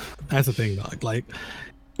thing. That's the thing, dog. Like,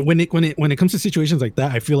 when it comes to situations like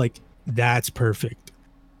that, I feel like that's perfect.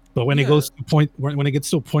 But when it goes to point, when it gets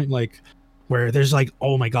to a point like where there's like,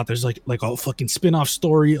 oh my god, there's like a fucking spin-off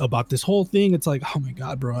story about this whole thing, it's like, oh my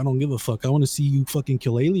god, bro, I don't give a fuck. I want to see you fucking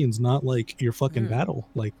kill aliens, not like your fucking battle.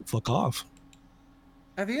 Like, fuck off.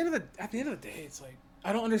 At the end of the day, it's like,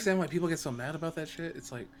 I don't understand why people get so mad about that shit.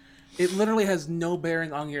 It's like, it literally has no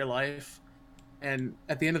bearing on your life. And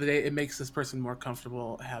at the end of the day, it makes this person more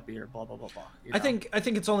comfortable, happier, blah blah blah blah. You know? I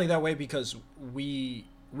think it's only that way because we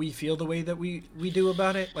feel the way that we do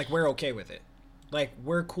about it. Like, we're okay with it. Like,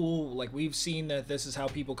 we're cool. Like, we've seen that this is how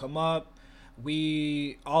people come up.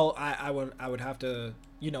 I would have to,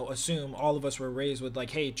 you know, assume all of us were raised with like,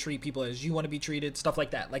 hey, treat people as you want to be treated, stuff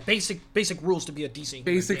like that. Like basic rules to be a decent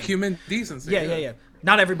human decency. Yeah.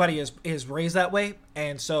 Not everybody is raised that way,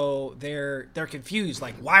 and so they're confused.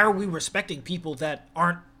 Like, why are we respecting people that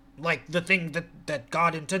aren't like the thing that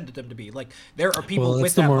God intended them to be? Like, there are people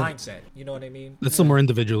with that mindset. You know what I mean? That's some more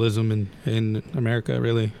individualism in America,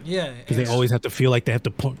 really. Yeah, because they always have to feel like they have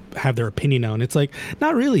to have their opinion out. And it's like,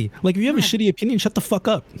 not really. Like, if you have a shitty opinion, shut the fuck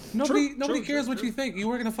up. Nobody cares what you think. You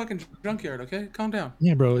work in a fucking junkyard, okay? Calm down.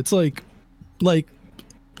 Yeah, bro. It's like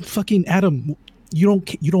fucking Adam. You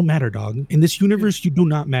don't matter, dog. In this universe, you do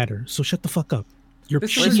not matter. So shut the fuck up. Your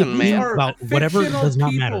shitty opinion about whatever does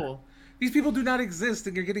not matter. These people do not exist,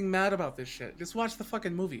 and you're getting mad about this shit. Just watch the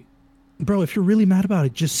fucking movie. Bro, if you're really mad about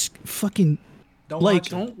it, just fucking don't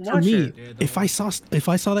like watch for me. Yeah, if I saw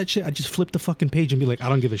that shit, I'd just flip the fucking page and be like, I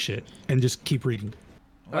don't give a shit, and just keep reading.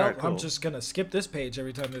 Well, right, cool. I'm just gonna skip this page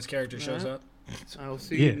every time this character shows up. I'll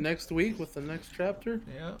see you next week with the next chapter.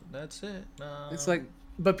 Yeah, that's it. It's like,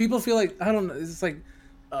 but people feel like, I don't know. It's like,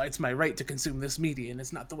 it's my right to consume this media, and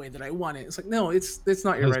it's not the way that I want it. It's like, no, it's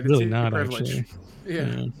not your right. Really it's not your privilege.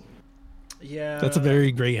 Actually. Yeah, that's a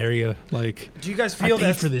very gray area. Like, do you guys feel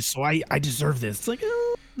that for this? So I deserve this. It's like,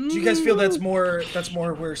 do you guys feel that's more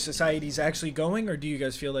where society's actually going, or do you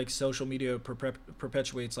guys feel like social media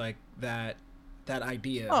perpetuates like that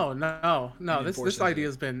idea? Oh no! This idea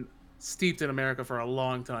has been steeped in America for a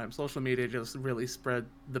long time. Social media just really spread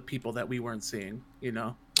the people that we weren't seeing. You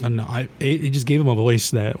know. No, it just gave them a voice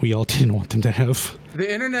that we all didn't want them to have.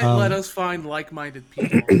 The internet let us find like-minded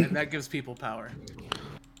people, and that gives people power.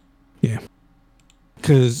 Yeah,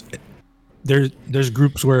 because there's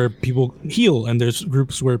groups where people heal, and there's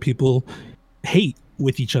groups where people hate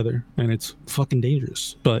with each other, and it's fucking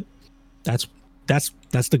dangerous. But that's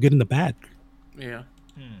the good and the bad. Yeah.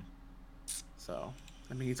 So,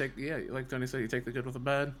 I mean, like Tony said, you take the good with the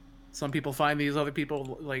bad. Some people find these other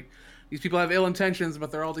people, like, these people have ill intentions, but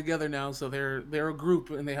they're all together now, so they're a group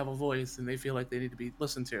and they have a voice and they feel like they need to be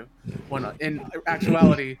listened to. When in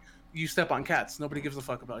actuality, you step on cats, nobody gives a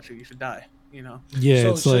fuck about you. You should die. You know.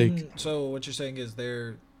 Yeah, so what you're saying is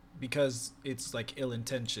because it's like ill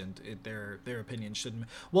intentioned, their opinion shouldn't.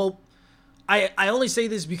 Well, I only say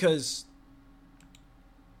this because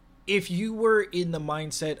if you were in the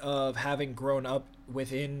mindset of having grown up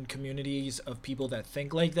within communities of people that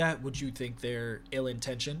think like that, would you think they're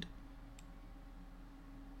ill-intentioned?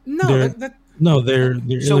 No, they're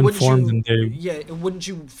ill-informed, and wouldn't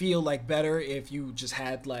you feel like better if you just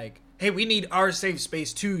had like, hey, we need our safe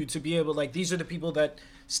space too to be able, like, these are the people that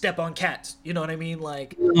step on cats, you know what I mean?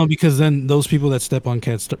 Like, no, because then those people that step on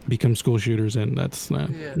cats become school shooters, and that's not.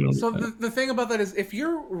 Yeah. So the thing about that is, if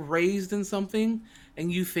you're raised in something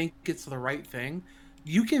and you think it's the right thing,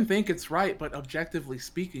 you can think it's right, but objectively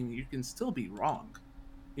speaking, you can still be wrong.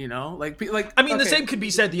 You know, like I mean, the same could be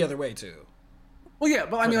said the other way too. Well, yeah,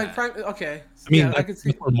 but I mean, like, okay. I mean, I could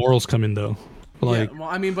see where morals come in, though. Like, yeah, well,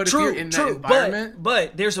 I mean, but if you're in that environment,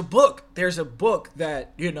 but there's a book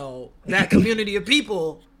that, you know, that community of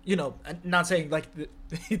people, you know, not saying like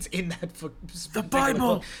it's in that the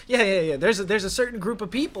Bible. Book. Yeah. There's a certain group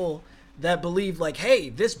of people that believe like, hey,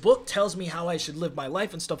 this book tells me how I should live my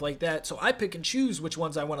life and stuff like that. So I pick and choose which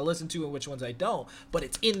ones I want to listen to and which ones I don't. But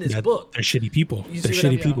it's in this book. They're shitty people. They're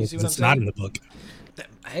shitty people. It's not in the book.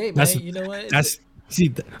 Hey, man, you know what?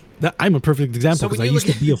 I'm a perfect example because I used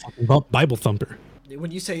to be a fucking Bible thumper. When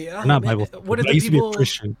you say, not Bible thumper, what I used to be a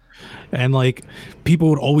Christian, and like people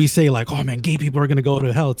would always say like, oh man, gay people are gonna go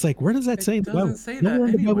to hell. It's like, where does that say in the Bible? Nowhere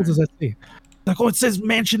in the Bible does that say. Like, oh, it says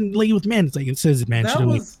man shouldn't lay with men. It's like it says man That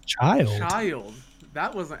shouldn't lay was with child. Child.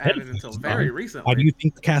 That wasn't added until very recently. Why do you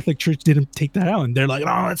think the Catholic Church didn't take that out? And they're like,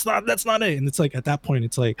 oh, that's not it. And it's like at that point,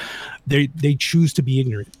 it's like they choose to be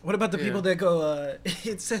ignorant. What about the people that go?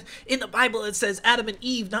 It says in the Bible it says Adam and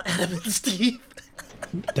Eve, not Adam and Steve.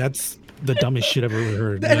 That's the dumbest shit I've ever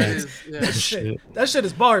heard. That shit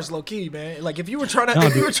is bars, low key, man. Like if you were trying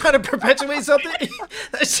to perpetuate something,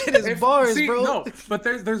 that shit is bars, bro. No, but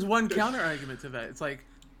there's one counter argument to that. It's like,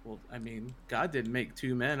 well, I mean, God didn't make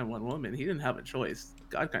 2 men and 1 woman. He didn't have a choice.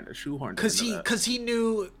 God kind of shoehorned it. Because he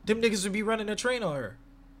knew them niggas would be running a train on her.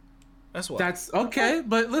 That's why. That's okay,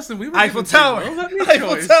 but listen, we were Eiffel Tower.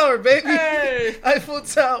 Eiffel Tower, baby. Hey, Eiffel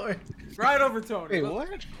Tower. Right over Tony. Wait,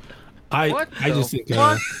 what? I just think.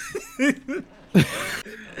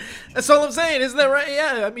 That's all I'm saying, isn't that right?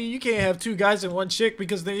 Yeah, I mean, you can't have 2 guys and 1 chick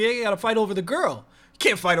because they gotta fight over the girl. You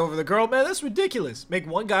can't fight over the girl, man. That's ridiculous. Make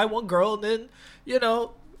 1 guy, 1 girl, and then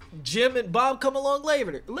Jim and Bob come along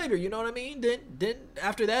later. You know what I mean? Then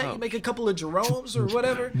after that, you make a couple of Jeromes or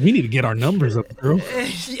whatever. We need to get our numbers up, bro.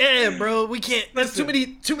 Yeah, bro. We can't. There's too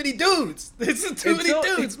many dudes. There's too many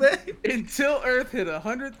dudes, man. Until Earth hit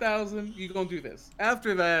 100,000, you gonna do this.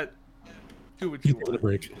 After that, do what you want. A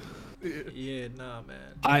break. Yeah, nah, man.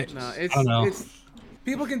 I don't know. It's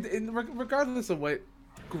people can, regardless of what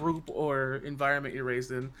group or environment you're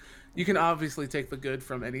raised in, you can obviously take the good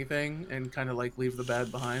from anything and kind of like leave the bad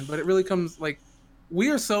behind. But it really comes like we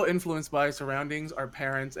are so influenced by our surroundings, our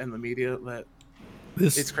parents, and the media that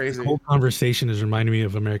it's crazy. This whole conversation is reminding me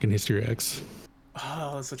of American History X.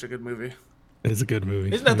 Oh, it's such a good movie. It's a good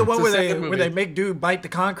movie. Isn't that the one where they make dude bite the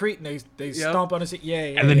concrete and they stomp on his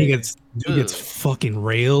yeah, and then he gets fucking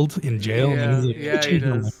railed in jail. Yeah, and he's like, he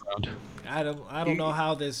does. I don't know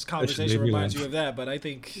how this conversation reminds you of that, but I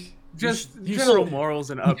think just general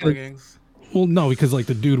morals and upbringings. Well, no, because like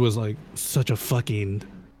the dude was like such a fucking,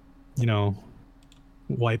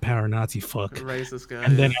 white power Nazi fuck, racist guy.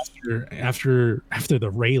 And then after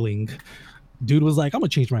the railing, dude was like, I'm gonna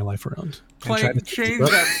change my life around. Change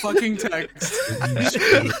that fucking text.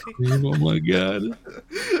 Oh my god.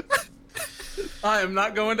 I am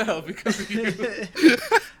not going to hell because of you.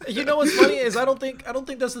 You know what's funny is I don't think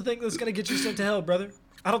that's the thing that's gonna get you sent to hell, brother.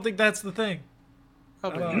 I don't think that's the thing. I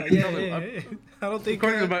don't think.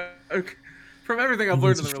 From everything I've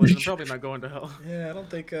learned in the religion, I'm probably not going to hell. Yeah, I don't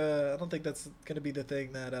think that's gonna be the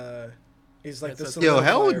thing that is like the. Yo,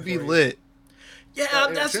 hell would be lit. Yeah,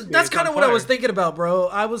 that's kind of what I was thinking about, bro.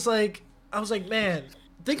 I was like, man,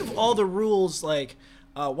 think of all the rules. Like,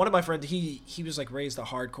 one of my friends, he was like raised a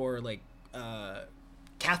hardcore like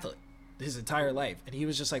Catholic his entire life, and he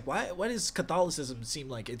was just like, why does Catholicism seem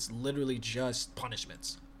like it's literally just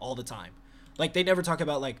punishments all the time? Like they never talk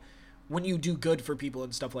about like when you do good for people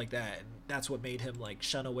and stuff like that, and that's what made him like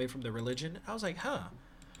shun away from the religion. I was like, huh.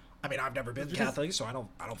 I mean, I've never been Catholic, so I don't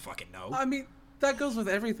fucking know. I mean, that goes with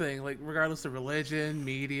everything, like regardless of religion,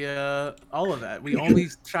 media, all of that. We only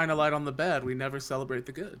shine a light on the bad. We never celebrate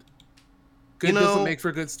the good. Good doesn't make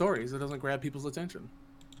for good stories. It doesn't grab people's attention.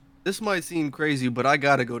 This might seem crazy, but I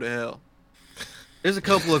gotta go to hell. There's a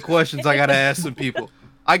couple of questions I gotta ask some people.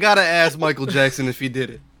 I gotta ask Michael Jackson if he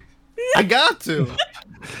did it. I got to.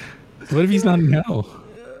 What if he's not in hell?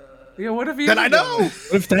 Yeah, what if he? Then I know.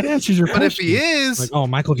 What if that answers your question? But if he is, like, oh,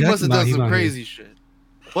 Michael Jackson, he must have done some crazy shit.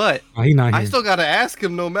 But I still gotta ask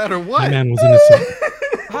him no matter what. That man was innocent.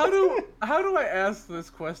 How do I ask this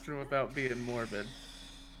question without being morbid?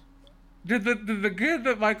 Did the kid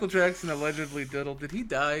that Michael Jackson allegedly diddled, did he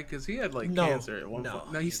die? Because he had like cancer at one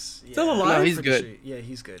point. No, he's still alive. No, he's good. Sure. Yeah,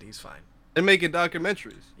 he's good. He's fine. They're making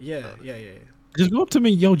documentaries. Yeah. Just go up to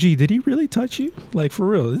me, yo, G, did he really touch you? Like, for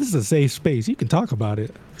real, this is a safe space. You can talk about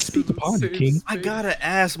it. Speak upon it, King. I gotta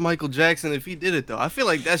ask Michael Jackson if he did it, though. I feel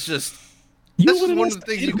like that's just one of the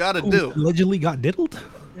things you gotta do. Allegedly got diddled?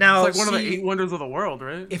 Now, it's like one of the 8 wonders of the world,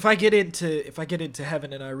 right? If I get into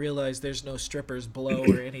heaven and I realize there's no strippers below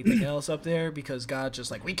or anything else up there because God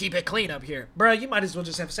just like, we keep it clean up here. Bro, you might as well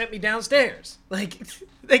just have sent me downstairs. Like,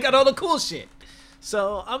 they got all the cool shit.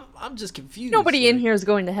 So I'm just confused. Nobody in here is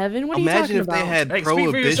going to heaven. What are you talking about? Imagine if they had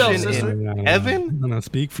prohibition in heaven. No,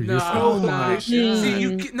 speak for yourself. See,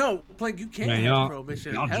 you can't have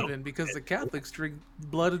prohibition in heaven because the Catholics drink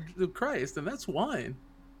blood of Christ, and that's wine.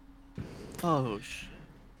 Oh,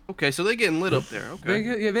 okay, so they're getting lit up there.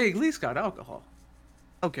 Okay. They at least got alcohol.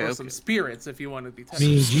 Okay, or some spirits if you want to be tested.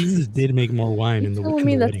 I mean, Jesus did make more wine in the wedding. I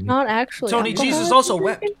mean, that's not actually Tony, Jesus also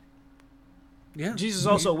wept. Yeah, Jesus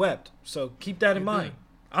also wept, so keep that in mind.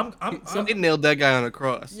 They nailed that guy on a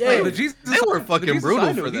cross. Yeah, but Jesus, they were fucking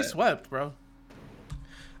brutal for that. He swept, bro.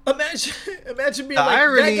 Imagine being The like,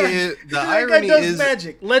 irony that guy, is- the that irony guy does is-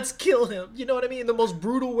 magic. Let's kill him. You know what I mean? In the most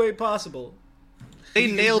brutal way possible. They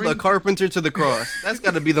nailed a carpenter to the cross. That's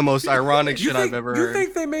got to be the most ironic shit I've ever heard. You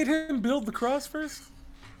think they made him build the cross first?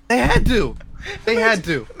 They had to. They had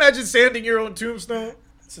to. Imagine sanding your own tombstone.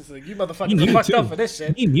 It's just like, you motherfuckers are fucked up for this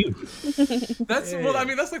shit. He knew. That's well, I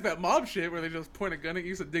mean, that's like that mob shit where they just point a gun at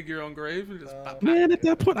you to dig your own grave and just. Man, at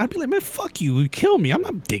that point, I'd be like, man, fuck you. Kill me. I'm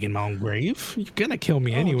not digging my own grave. You're gonna kill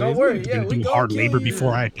me anyway. don't worry. I'm Yeah, gonna we do gonna hard kill labor you.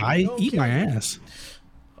 before I die. Gonna Eat kill my you. ass.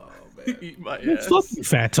 Eat my Man, ass. fuck you,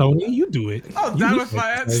 Fat Tony. You do it. I'm You down do with it, my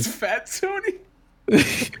guys. ass, Fat Tony.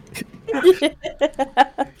 I'm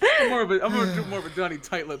gonna do more of a Johnny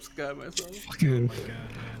Tight Lips guy myself. Fucking,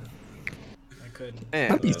 I couldn't.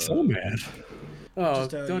 Man. I'd be so mad. Oh,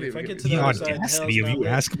 Just tell don't you, if I even get get to me. The the other side, audacity of hell's you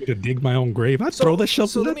not asking me to dig my own grave. I'd throw that shit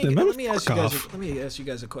so at them. let me ask you Fuck guys. off. Let me ask you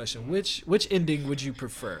guys a question. Which ending would you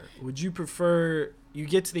prefer? Would you prefer you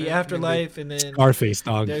get to the afterlife and then Scarface,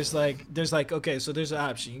 dog. there's like okay, so there's an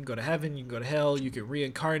option. You can go to heaven, you can go to hell, you can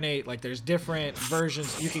reincarnate. Like there's different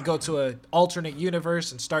versions. You can go to an alternate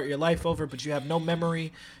universe and start your life over, but you have no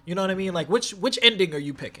memory. You know what I mean? Like which ending are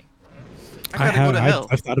you picking? I gotta go to hell.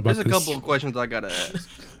 I've thought about There's a this. couple of questions I gotta ask.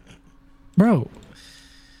 Bro,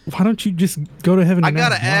 why don't you just go to heaven? I And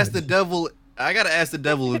gotta ask ask God? the devil. I gotta ask the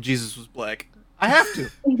devil if Jesus was black. I have to.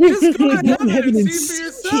 Just go to Go to heaven and see see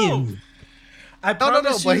for yourself. him. I No,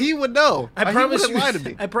 promise but you. he would know. I He promise wouldn't you. lie to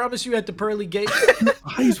me. I promise you at the pearly gates.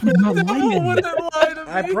 Eyes would not lie to No me. one that lied to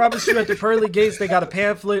me. I promise you at the pearly gates they got a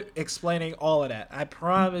pamphlet explaining all of that. I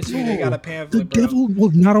promise you they got a The pamphlet, bro. devil will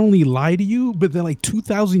not only lie to you, but then like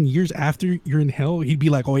 2,000 years after you're in hell, he'd be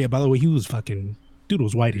like, "Oh yeah, by the way, he was fucking dude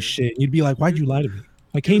was white as shit." You'd be like, "Why'd you lie to me?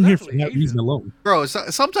 I came here for actually that Asian. reason alone." Bro,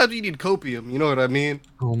 sometimes you need copium. You know what I mean?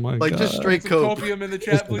 Oh my Like god! just straight Some coke. copium in the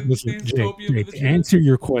chat, please. Listen, Please, Jake, copium in Jake, the to chat. answer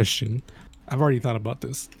your question, I've already thought about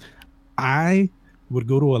this. I would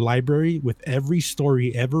go to a library with every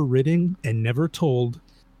story ever written and never told,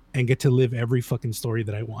 and get to live every fucking story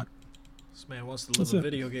that I want. This man wants to That's live a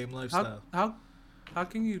it. video game lifestyle. How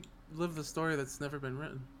can you live the story that's never been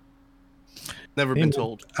written? Never been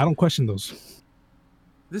told. I don't question those.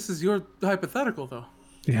 This is your hypothetical, though.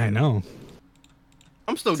 Yeah, I know.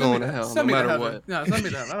 I'm still Send me going to that- hell, no send me to matter heaven. what. No, send me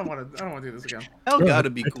that. I don't want to do this again. Hell Bro, gotta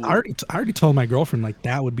be cool. I already told my girlfriend like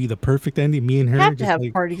that would be the perfect ending. Me and her Have to just have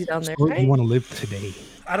like, parties down there, "Screw it, right? you want to live today?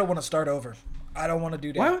 I don't want to start over. I don't want to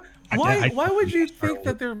do that. Why would you think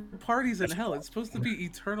that there are parties in hell? It's supposed to be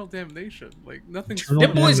eternal damnation. Like nothing's. Eternal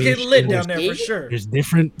Them boys getting lit down damnation. there for sure. There's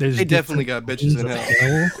different. There's They definitely different got bitches in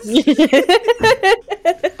hell.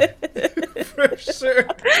 For sure.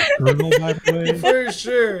 Eternal, by the way. For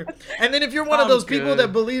sure. And then if you're one of I'm those people good.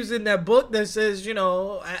 that believes in that book that says, you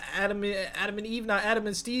know, Adam and Eve, not Adam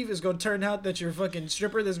and Steve, is going to turn out that your fucking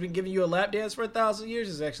stripper that's been giving you a lap dance for 1,000 years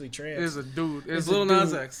is actually trans. It's a dude. It's a Lil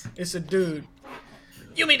Nas dude. X. It's a dude.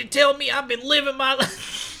 You mean to tell me I've been living my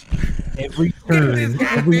life? Every turn,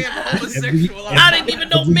 every, Homosexual. I didn't even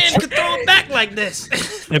know men could throw it back like this.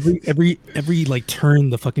 every like turn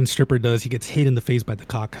the fucking stripper does, he gets hit in the face by the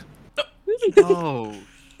cock. Oh,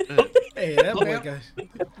 shit. Hey, that boy got.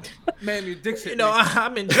 Man, your dick's You hit know, me.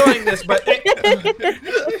 I'm enjoying this, but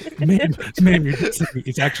Ma'am, you're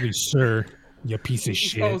it's actually sir, you piece of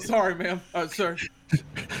shit. Oh, sorry, ma'am. Sir.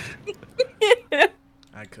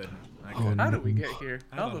 I couldn't. Oh, How no. did we get here?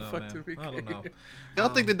 I How don't the know, fuck man. did we I don't get know. here? Y'all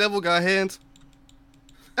think the devil got hands?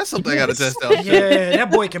 That's something I gotta test out. Yeah,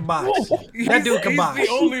 that boy can box. That dude can He's box. the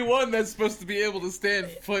only one that's supposed to be able to stand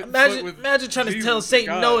foot with Imagine trying to Jesus tell and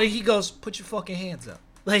Satan God. no, and he goes, "Put your fucking hands up."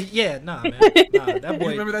 Like, yeah, nah, man, nah, that You boy.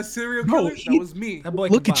 remember that serial Bro, killer? That was me. That boy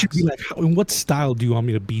Look can at you, box. be like, in what style do you want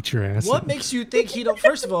me to beat your ass? What in? makes you think he don't?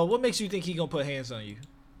 First of all, what makes you think he gonna put hands on you?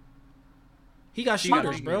 He got He got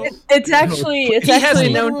shooters, big bro. hands. It's actually He has a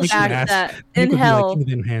known literal fact ass. that Nick in would be hell like, "Give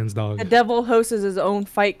me them hands, dog." the devil hosts his own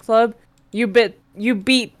fight club. You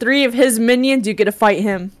beat 3 of his minions, you get to fight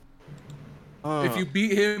him. If you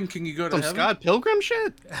beat him, can you go to some heaven? Scott Pilgrim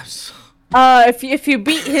shit. If you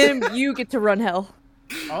beat him, you get to run hell.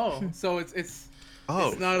 Oh, so it's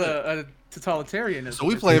Oh, it's not a totalitarianism. so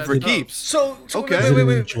we It's playing just for us. keeps. So Okay. Is wait, it wait, an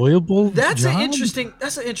wait. enjoyable? That's job? an interesting.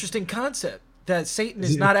 That's an interesting concept. That Satan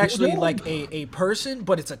Is is it not a cool actually job? like a person,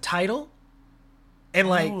 but it's a title. And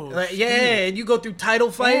like, Oh, yeah, and you go through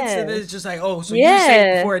title fights, and Yeah. it's just like, oh, so you Yeah.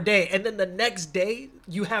 Satan for a day, and then the next day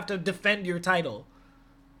you have to defend your title.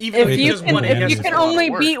 Even If though you just can, won it if you yesterday. can only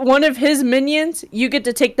beat one of his minions, you get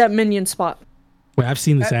to take that minion spot. Wait, I've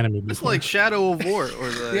seen this anime It's before. like Shadow of War or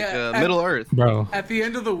the Middle Earth. Bro. At the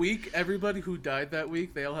end of the week, everybody who died that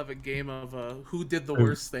week, they all have a game of who did the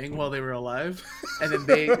worst thing while they were alive, and then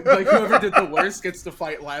they like whoever did the worst gets to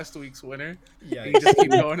fight last week's winner. Yeah, you just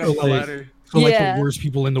keep going up the ladder. So like the worst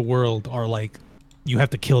people in the world are like, you have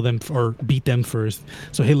to kill them or beat them first.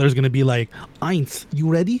 So Hitler's gonna be like, Eins, you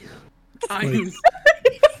ready? Eins.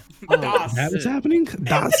 Oh, is that what's happening?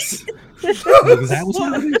 Das. Is that what's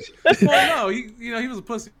happening? Well, no, he was a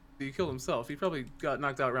pussy. He killed himself. He probably got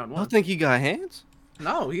knocked out round 1. I don't think he got hands.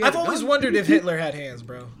 No, I've always wondered if Hitler had hands,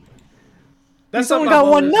 bro. He's only got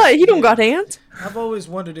one nut. He don't got hands. I've always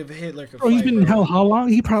wondered if Hitler could. Bro, he's been in hell how long?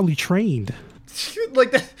 He probably trained.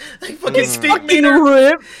 Like that, like fucking stick meter.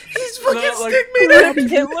 Rip. He's fucking like, stick meter.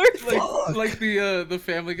 Hitler. Like the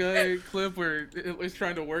Family Guy clip where Hitler's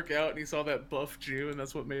trying to work out and he saw that buff Jew and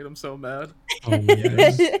that's what made him so mad. Oh my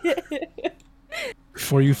God.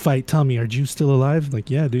 Before you fight, tell me, are Jews still alive? Like,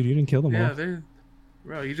 yeah, dude, you didn't kill them all. Yeah, they're.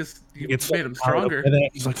 Bro, you made him stronger.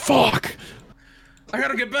 He's like, fuck. I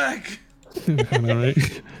gotta get back. I know,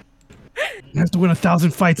 right? I have to win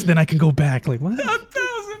 1,000 fights, then I can go back. Like, what? 1,000.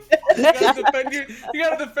 You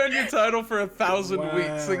gotta defend your title for 1,000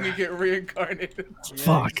 weeks, and you get reincarnated.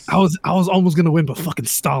 Fuck! I was almost gonna win, but fucking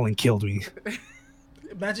Stalin killed me.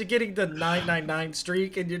 Imagine getting the 999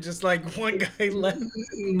 streak, and you're just like one guy left.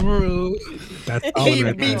 Bro, that's he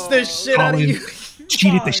beats the shit out of you.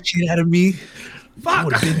 Cheated the shit out of me. Fuck!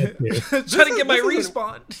 Trying to get my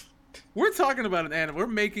respawn. We're talking about an anime. We're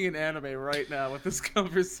making an anime right now with this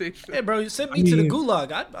conversation. Hey, bro, you sent me to the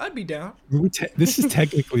gulag. I'd be down. This is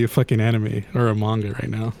technically a fucking anime or a manga right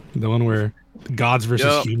now. The one where gods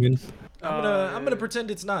versus human. I'm gonna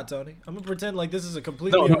pretend it's not, Tony. I'm gonna pretend like this is a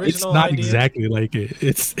completely original it's not idea. exactly like it.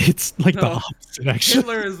 It's like the opposite, actually.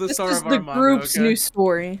 Hitler is the This star is of the our manga, group's okay? new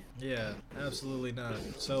story. Yeah, absolutely not.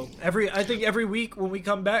 So I think every week when we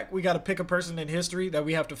come back, we got to pick a person in history that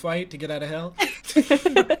we have to fight to get out of hell.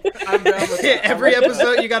 I'm down with that. Every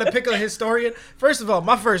episode, you got to pick a historian. First of all,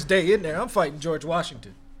 my first day in there, I'm fighting George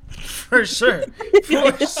Washington. For sure.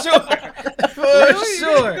 For sure. Really?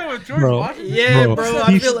 Sure. You go with George Bro. Washington? Yeah, bro.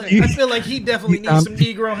 I feel like he definitely needs some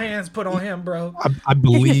Negro hands put on him, bro. I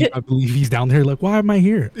believe he's down there. Like, why am I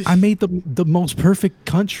here? I made the most perfect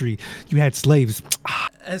country. You had slaves.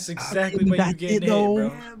 That's exactly what you getting hit,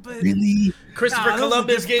 bro. Really? Christopher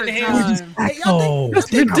Columbus getting different hands. time. Hey, y'all think,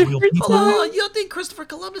 They're not real people. hold on, you don't think Christopher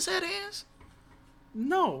Columbus had hands?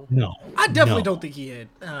 No. No. I definitely no. don't think he had.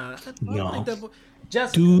 I don't No. think that,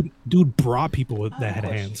 Jessica, Dude brought people that had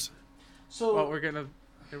question. hands. So, Well,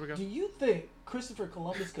 here we go. do you think Christopher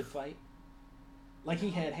Columbus could fight? Like he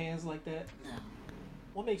had hands like that? No.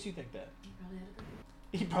 What makes you think that?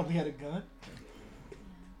 He probably had a gun.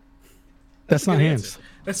 That's not Good hands. answer.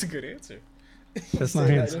 That's a good answer. That's not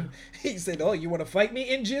hands. He said, "Oh, you want to fight me,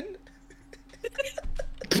 Injun?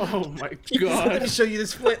 Oh my Let me god. show you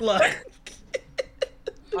this flintlock."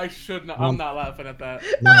 I should not. I'm not laughing at that.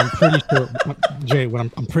 No, I'm pretty sure, Jay. I'm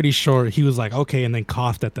pretty sure he was like, okay, and then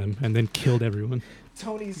coughed at them and then killed everyone.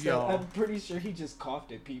 Tony said, Yo. "I'm pretty sure he just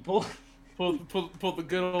coughed at people." Pull the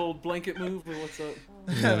good old blanket move. Or what's up?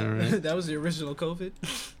 Yeah, right. That was the original COVID.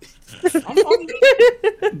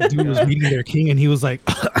 Dude was meeting their king and he was like,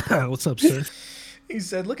 "What's up, sir?" He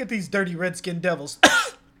said, "Look at these dirty red-skinned devils."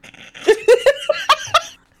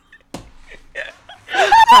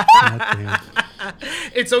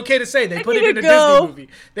 It's okay to say they put it in a Disney movie.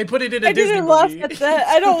 They put it in a Disney didn't laugh movie. at that.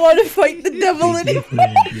 I don't want to fight the devil anymore.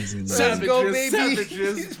 Let's go, baby.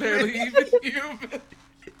 Savages, barely even human.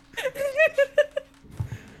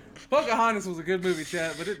 Pocahontas was a good movie,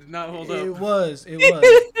 chat, but it did not hold up. It was.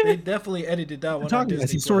 They definitely edited that one. I'm talking on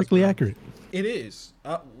that's Disney historically Plus, bro. accurate. It is.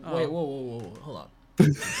 Wait, whoa, hold on.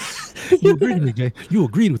 You agreed with me, Jay. You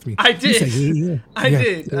agreed with me. I You did. said, yeah.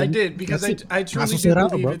 I did because That's it. I truly That's do what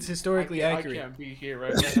believe bro. it's historically I accurate. can't be here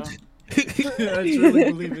right now. I truly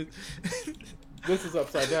believe it. This is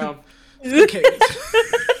upside down. Okay.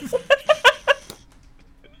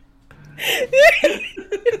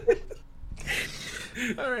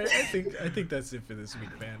 All right, I think that's it for this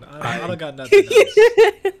week, man. I don't got nothing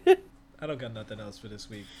else. I don't got nothing else for this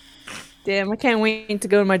week. Damn, I can't wait to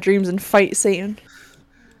go to my dreams and fight Satan.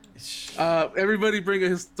 Everybody bring a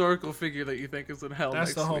historical figure that you think is in hell. That's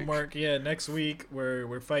next the week. homework. Yeah, next week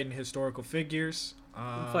we're fighting historical figures.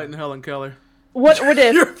 I'm fighting Helen Keller. What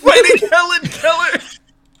if? You're fighting Helen Keller.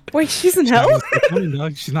 Wait, she's in hell? Coming,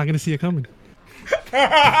 dog. She's not gonna see it coming.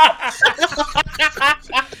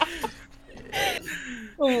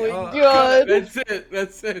 Oh my god.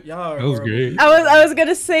 That's it. Y'all are That was horrible. great. I was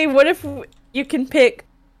gonna say, what if you can pick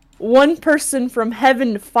one person from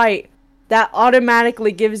heaven to fight, that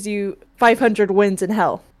automatically gives you 500 wins in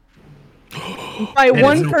hell. By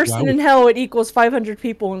one person in hell, it equals 500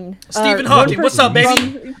 people in. Stephen Hawking, what's up,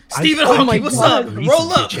 baby? Stephen Hawking, what's up?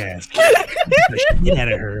 Roll up. The shit out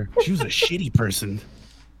of her. She was a shitty person.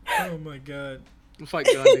 Oh my god. We'll fight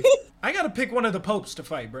Gandhi. I gotta pick one of the popes to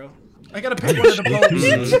fight, bro. I gotta pick one of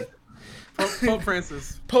the popes. Pope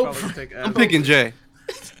Francis. I'm picking Jay.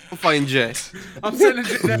 I'm fighting Jay. I'm sending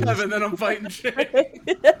Jay to heaven, then I'm fighting Jay.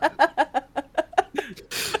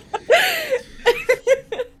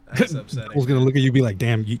 That's upsetting. I was gonna look at you and be like,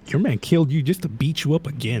 damn, your man killed you just to beat you up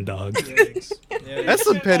again, dog. That's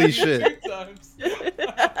some petty shit. That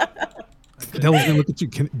was gonna look at you.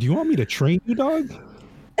 Do you want me to train you, dog?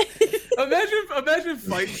 Imagine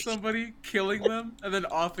fighting somebody, killing them, and then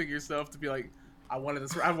offing yourself to be like, I wanted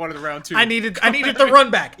the round 2. I needed the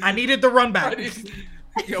run back. I needed the run back.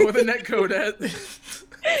 Go with a net code at.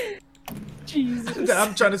 Jesus.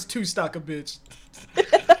 I'm trying to 2-stock a bitch.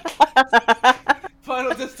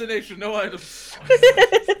 Final destination, no items.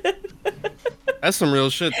 That's some real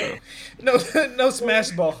shit, though. No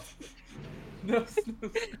smash ball. No.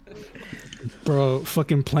 Bro,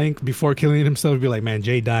 fucking Plank before killing himself would be like, man,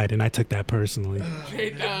 Jay died and I took that personally. Jay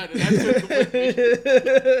died and I took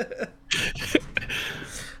the win.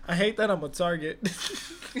 I hate that I'm a target.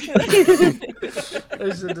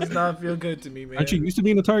 That shit does not feel good to me, man. Aren't you used to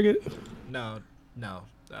being a target? No.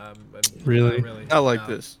 Really? Not really. Not like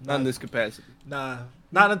this. Not in this capacity. Nah.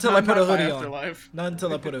 Not until I put a hoodie on. Afterlife. Not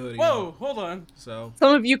until I put a hoodie on. Whoa, hold on. So.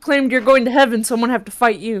 Some of you claimed you're going to heaven, so I'm gonna have to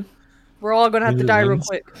fight you. We're all gonna have to die real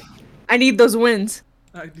quick. I need those wins.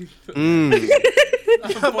 I need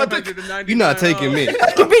You're not taking me.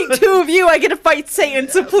 I can beat 2 of you. I get to fight Satan,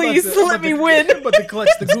 so please let me win. I'm about to clutch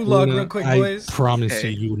the gulag real quick, boys. I promise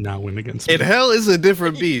you would not win against me. And hell is a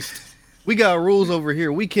different beast. We got rules over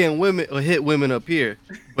here. We can't hit women up here.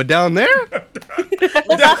 But down there?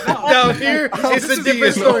 Down here, it's a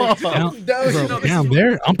different story. Down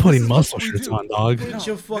there, I'm putting muscle shirts on, dog. Put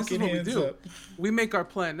your fucking hands up. We make our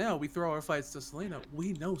plan now. We throw our fights to Selena.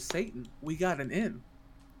 We know Satan. We got an in.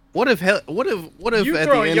 What if You at the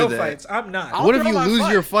throwing end your of that? fights? I'm not. What if you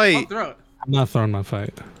lose your fight? I'll throw it. I'm not throwing my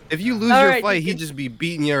fight. If you lose All your right, fight, he'd just be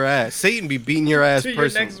beating your ass. Satan be beating your ass To your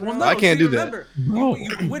personally. next Well, round. no, I can't see, do that. remember, Bro.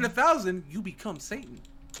 You win 1,000, you become Satan.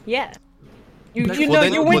 Yeah. You Well, know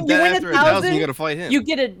then, you but win then after 1,000, you 1,000. gotta fight him. You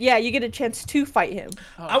get a chance to fight him.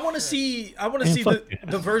 I want to see fuck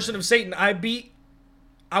the version of Satan I beat.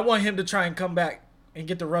 I want him to try and come back and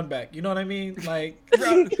get the run back. You know what I mean? Like,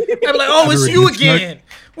 I'm like, oh, it's you again.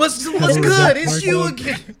 What's good? It's you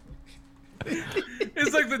again.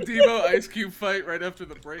 It's like the Devo Ice Cube fight right after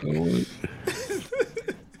the break.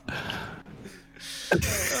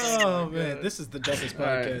 Oh man, this is the dumbest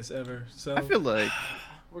podcast ever. So I feel like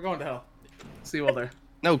We're going to hell. See you all there.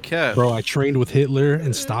 no cap. Bro, I trained with Hitler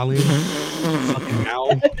and Stalin. Fucking now.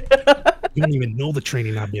 You don't even know the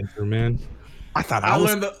training I've been through, man. I thought I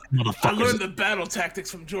learned motherfuckers. the battle tactics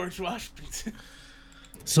from George Washington.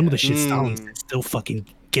 Some of the shit Stalin said still fucking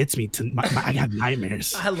gets me to I got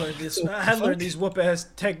nightmares. I learned this. I learned these whoop ass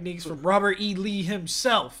techniques from Robert E. Lee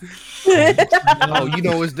himself. Oh, you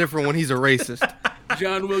know it's different when he's a racist.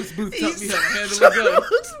 John Wilkes Booth taught me how to handle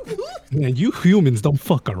a gun. Man, you humans don't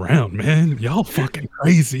fuck around, man. Y'all fucking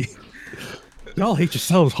crazy. Y'all hate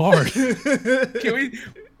yourselves hard. Can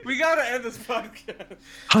we gotta end this podcast.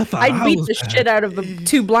 I thought I'd beat the shit out of the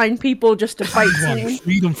 2 blind people just to fight I Satan. want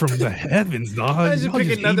freedom from the heavens, dog. Imagine Y'all picking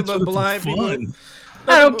just nothing hate each but other for blind people. fun.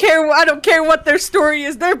 I don't care what their story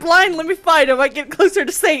is. They're blind. Let me fight them. I get closer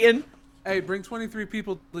to Satan. Hey, bring 23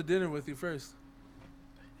 people to dinner with you first.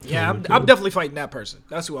 Yeah, I'm definitely fighting that person.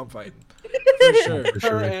 That's who I'm fighting. For sure. For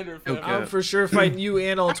sure. Her and her family. I'm for sure fighting you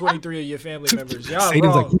and all 23 of your family members. Y'all Satan's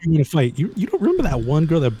wrong. like, who do you want to fight? You don't remember that one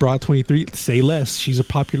girl that brought 23? Say less. She's a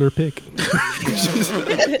popular pick.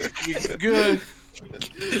 Good.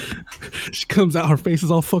 She comes out, her face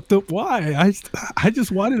is all fucked up. Why? I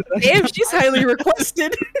just wanted. Damn, she's highly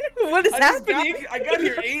requested. What is happening? I got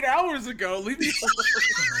here 8 hours ago. Leave me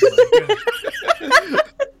alone.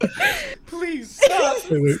 Please stop.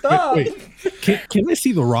 Stop. Wait. Can I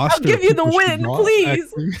see the roster? I'll give of you the people she win, brought, please.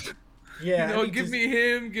 actually? Yeah. No, give me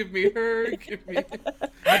him. Give me her. Give me.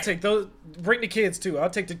 I take those. Bring the kids too. I'll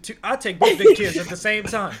take both the kids at the same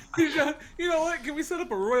time. You know what? Can we set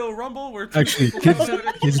up a Royal Rumble where Actually,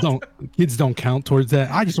 kids don't count towards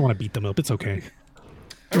that. I just want to beat them up. It's okay.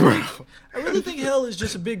 I really think hell is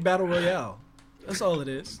just a big battle royale. That's all it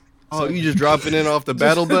is. Oh, you just dropping in off the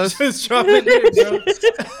battle bus? Just dropping in, bro.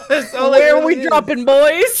 That's all Where are it we really is. dropping,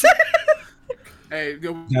 boys? Hey,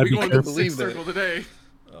 Gotta we be going to the careful. Sixth Circle today.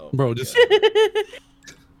 Bro, just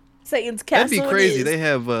Satan's castle. That'd be crazy. They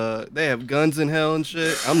have guns in hell and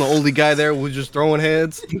shit. I'm the only guy there who's just throwing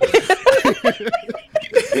heads.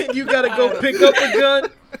 You gotta go pick up a gun.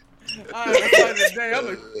 I'm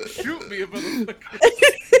gonna shoot me a motherfucker.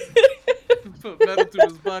 Put metal to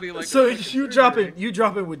his body like. So you drop it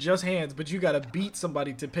with just hands, but you gotta beat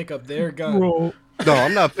somebody to pick up their gun. Bro, No,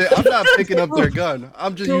 I'm not picking up their gun.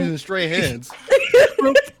 I'm just using straight hands.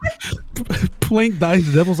 Plank dies.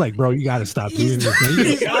 The devil's like, bro, you gotta stop doing this.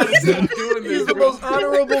 Man. He's the most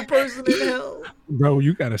honorable person in hell. Bro,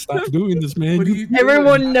 you gotta stop doing this, man.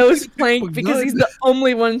 Everyone knows Plank because he's the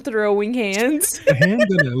only one throwing hands. Hand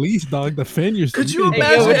in at least, dog. Defend yourself. Could you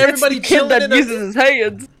imagine everybody chilling that in uses his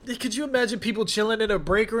hands? Could you imagine people chilling in a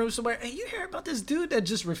break room somewhere? Hey, you hear about this dude that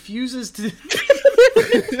just refuses to?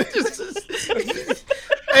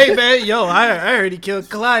 Hey man, yo, I heard he killed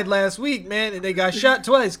Clyde last week, man, and they got shot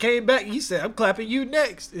twice. Came back, he said, "I'm clapping you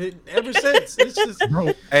next." Ever since, it's just,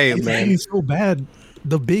 bro. Hey man, he's so bad.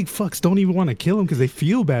 The big fucks don't even want to kill him because they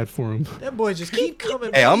feel bad for him. that boy just keep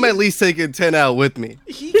coming. Hey, I'm at least taking 10 out with me.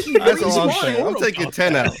 He keeps That's all I'm respawning. saying. I'm taking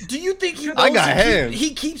 10 out. Do you think he knows I got hands.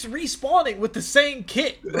 He keeps respawning with the same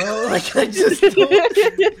kit, bro? Like I just don't.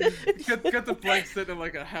 Got the Plank sitting in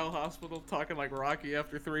like a hell hospital talking like Rocky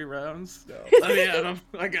after 3 rounds. No.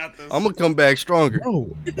 I got this. I'm gonna come back stronger.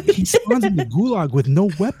 Bro, he spawns in the gulag with no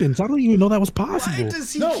weapons. I don't even know that was Why possible.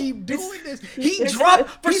 does he keep doing this? He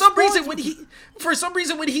dropped for some reason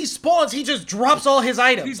when he spawns, he just drops all his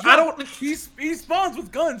items. I don't. He spawns with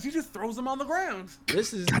guns. He just throws them on the ground.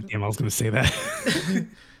 This is. God damn, I was gonna say that.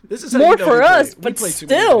 This is how More you know for we play. us, We but play too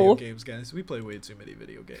many still. video games, guys. We play way too many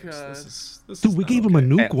video games. God. This Dude, is we not gave him a okay.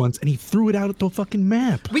 nuke once and he threw it out at the fucking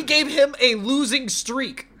map. We gave him a losing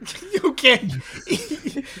streak. Okay.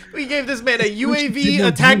 We gave this man a UAV,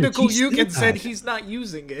 a tactical uke, and said he's not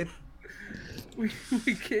using it. We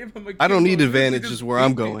gave him a I don't need keyboard. advantages where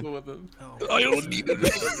I'm going. I don't need it.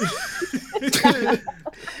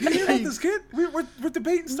 You hear about this kid? We're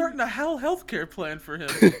debating starting a healthcare plan for him.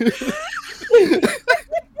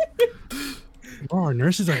 Bro, our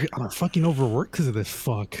nurses are fucking overworked because of this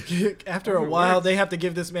fuck. After a while, they have to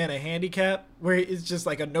give this man a handicap where it's just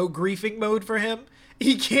like a no griefing mode for him.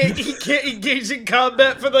 He can't engage in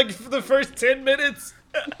combat for the first 10 minutes.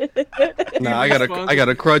 Nah, I got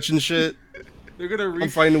a crutch and shit. They're gonna I'm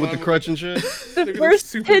fighting with the crutch and shit. The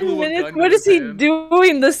first 10 minutes, what is he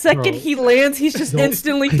doing? The second he lands, he's just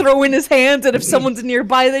instantly throwing his hands, and if someone's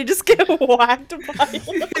nearby, they just get whacked by him.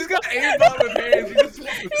 He's got aimbot with hands. He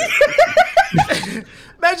just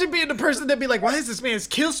Imagine being the person that'd be like, why is this man's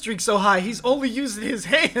kill streak so high? He's only using his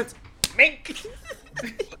hands.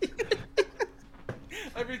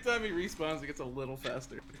 every time he respawns, it gets a little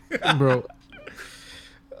faster. Bro.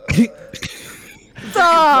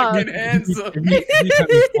 Stop! Fucking hands up. Every time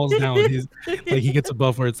he falls down, he gets a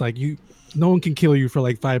buff where it's like no one can kill you for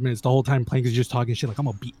like 5 minutes. The whole time Plank is just talking shit like, I'm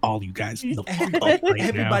gonna beat all you guys the fuck up right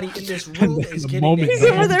Everybody now. in this room is getting moment He's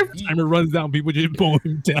over there. timer runs down, people just pull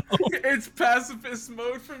him down. It's pacifist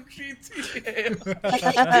mode from GTA.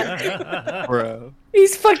 Bro.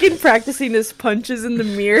 He's fucking practicing his punches in the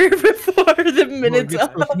mirror before the Bro, it minute's gets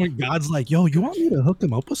to the up. point God's like, yo, you want me to hook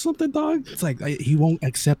him up with something, dog? It's like, he won't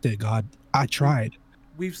accept it, God. I tried.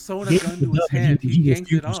 We've sewn a gun to his hand. He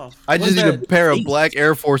yanked it off. I just What's need a that? pair of black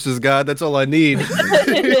Air Forces, God. That's all I need. What's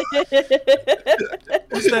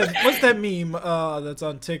that meme that's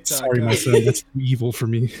on TikTok? Sorry, my son. That's evil for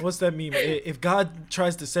me. What's that meme? If God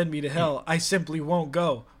tries to send me to hell, I simply won't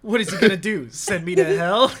go. What is he gonna do? Send me to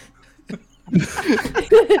hell?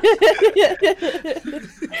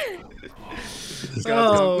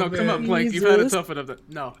 No, come on, Plank. You've had it Jesus. tough enough.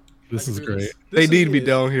 No. This is great. They need me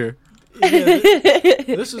down here.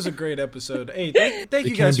 This was a great episode. Hey, thank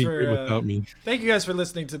you It guys can't be for good without me. thank you guys for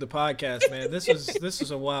listening to the podcast, man. This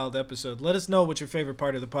was a wild episode. Let us know what your favorite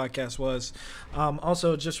part of the podcast was.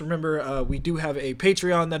 Also, just remember we do have a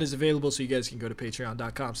Patreon that is available, so you guys can go to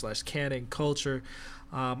patreon.com/canonculture.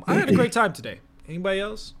 I had a great time today. Anybody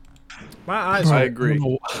else? My eyes. I Are, agree.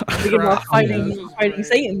 Thinking about fighting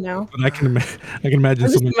Satan now. But I can imagine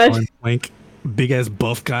I'm just someone drawing Plank, big ass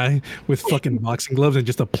buff guy with fucking boxing gloves and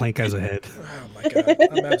just a plank as a head. oh my god,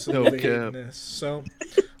 I'm absolutely Okay. hating this. So,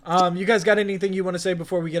 you guys got anything you want to say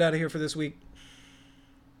before we get out of here for this week?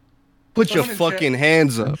 Put your Someone in chat- fucking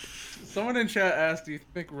hands up. Someone in chat asked, "Do you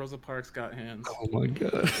think Rosa Parks got hands?" Oh my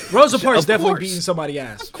god. Rosa Parks Of definitely course. beating somebody's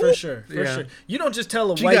ass for sure. For Yeah. sure. You don't just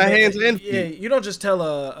tell a She white got man- hands and yeah. feet. You don't just tell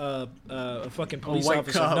a fucking police white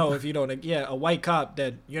officer cop. no if you don't. Yeah, a white cop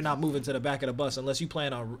that you're not moving to the back of the bus unless you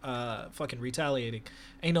plan on fucking retaliating.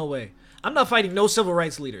 Ain't no way. I'm not fighting no civil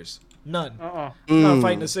rights leaders. None. I'm not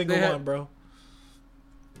fighting a single They had- one, bro.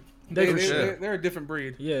 They're a different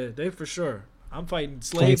breed. Yeah, they for sure. I'm fighting Clancy's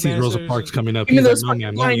slave masters. Rosa Parks coming up. Even He's though like, no,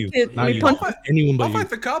 it's ma'am, not fucking you. kid, Not we you. punch- Anyone but I'll you. fight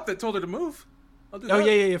the cop that told her to move. I'll do Oh that.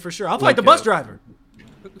 yeah, for sure. I'll fight the bus driver.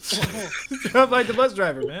 Oh, I'll fight the bus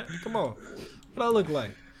driver, man. Come on. What I look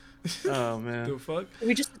like? Oh man. The fuck?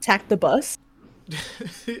 We just attacked the bus.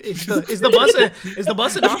 Is the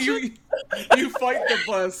bus an option? you fight the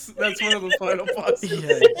bus. That's one of the final bosses.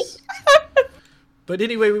 Yes. But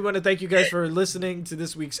anyway, we want to thank you guys for listening to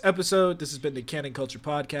this week's episode. This has been the Canon Culture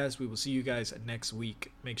Podcast. We will see you guys next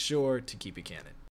week. Make sure to keep it canon.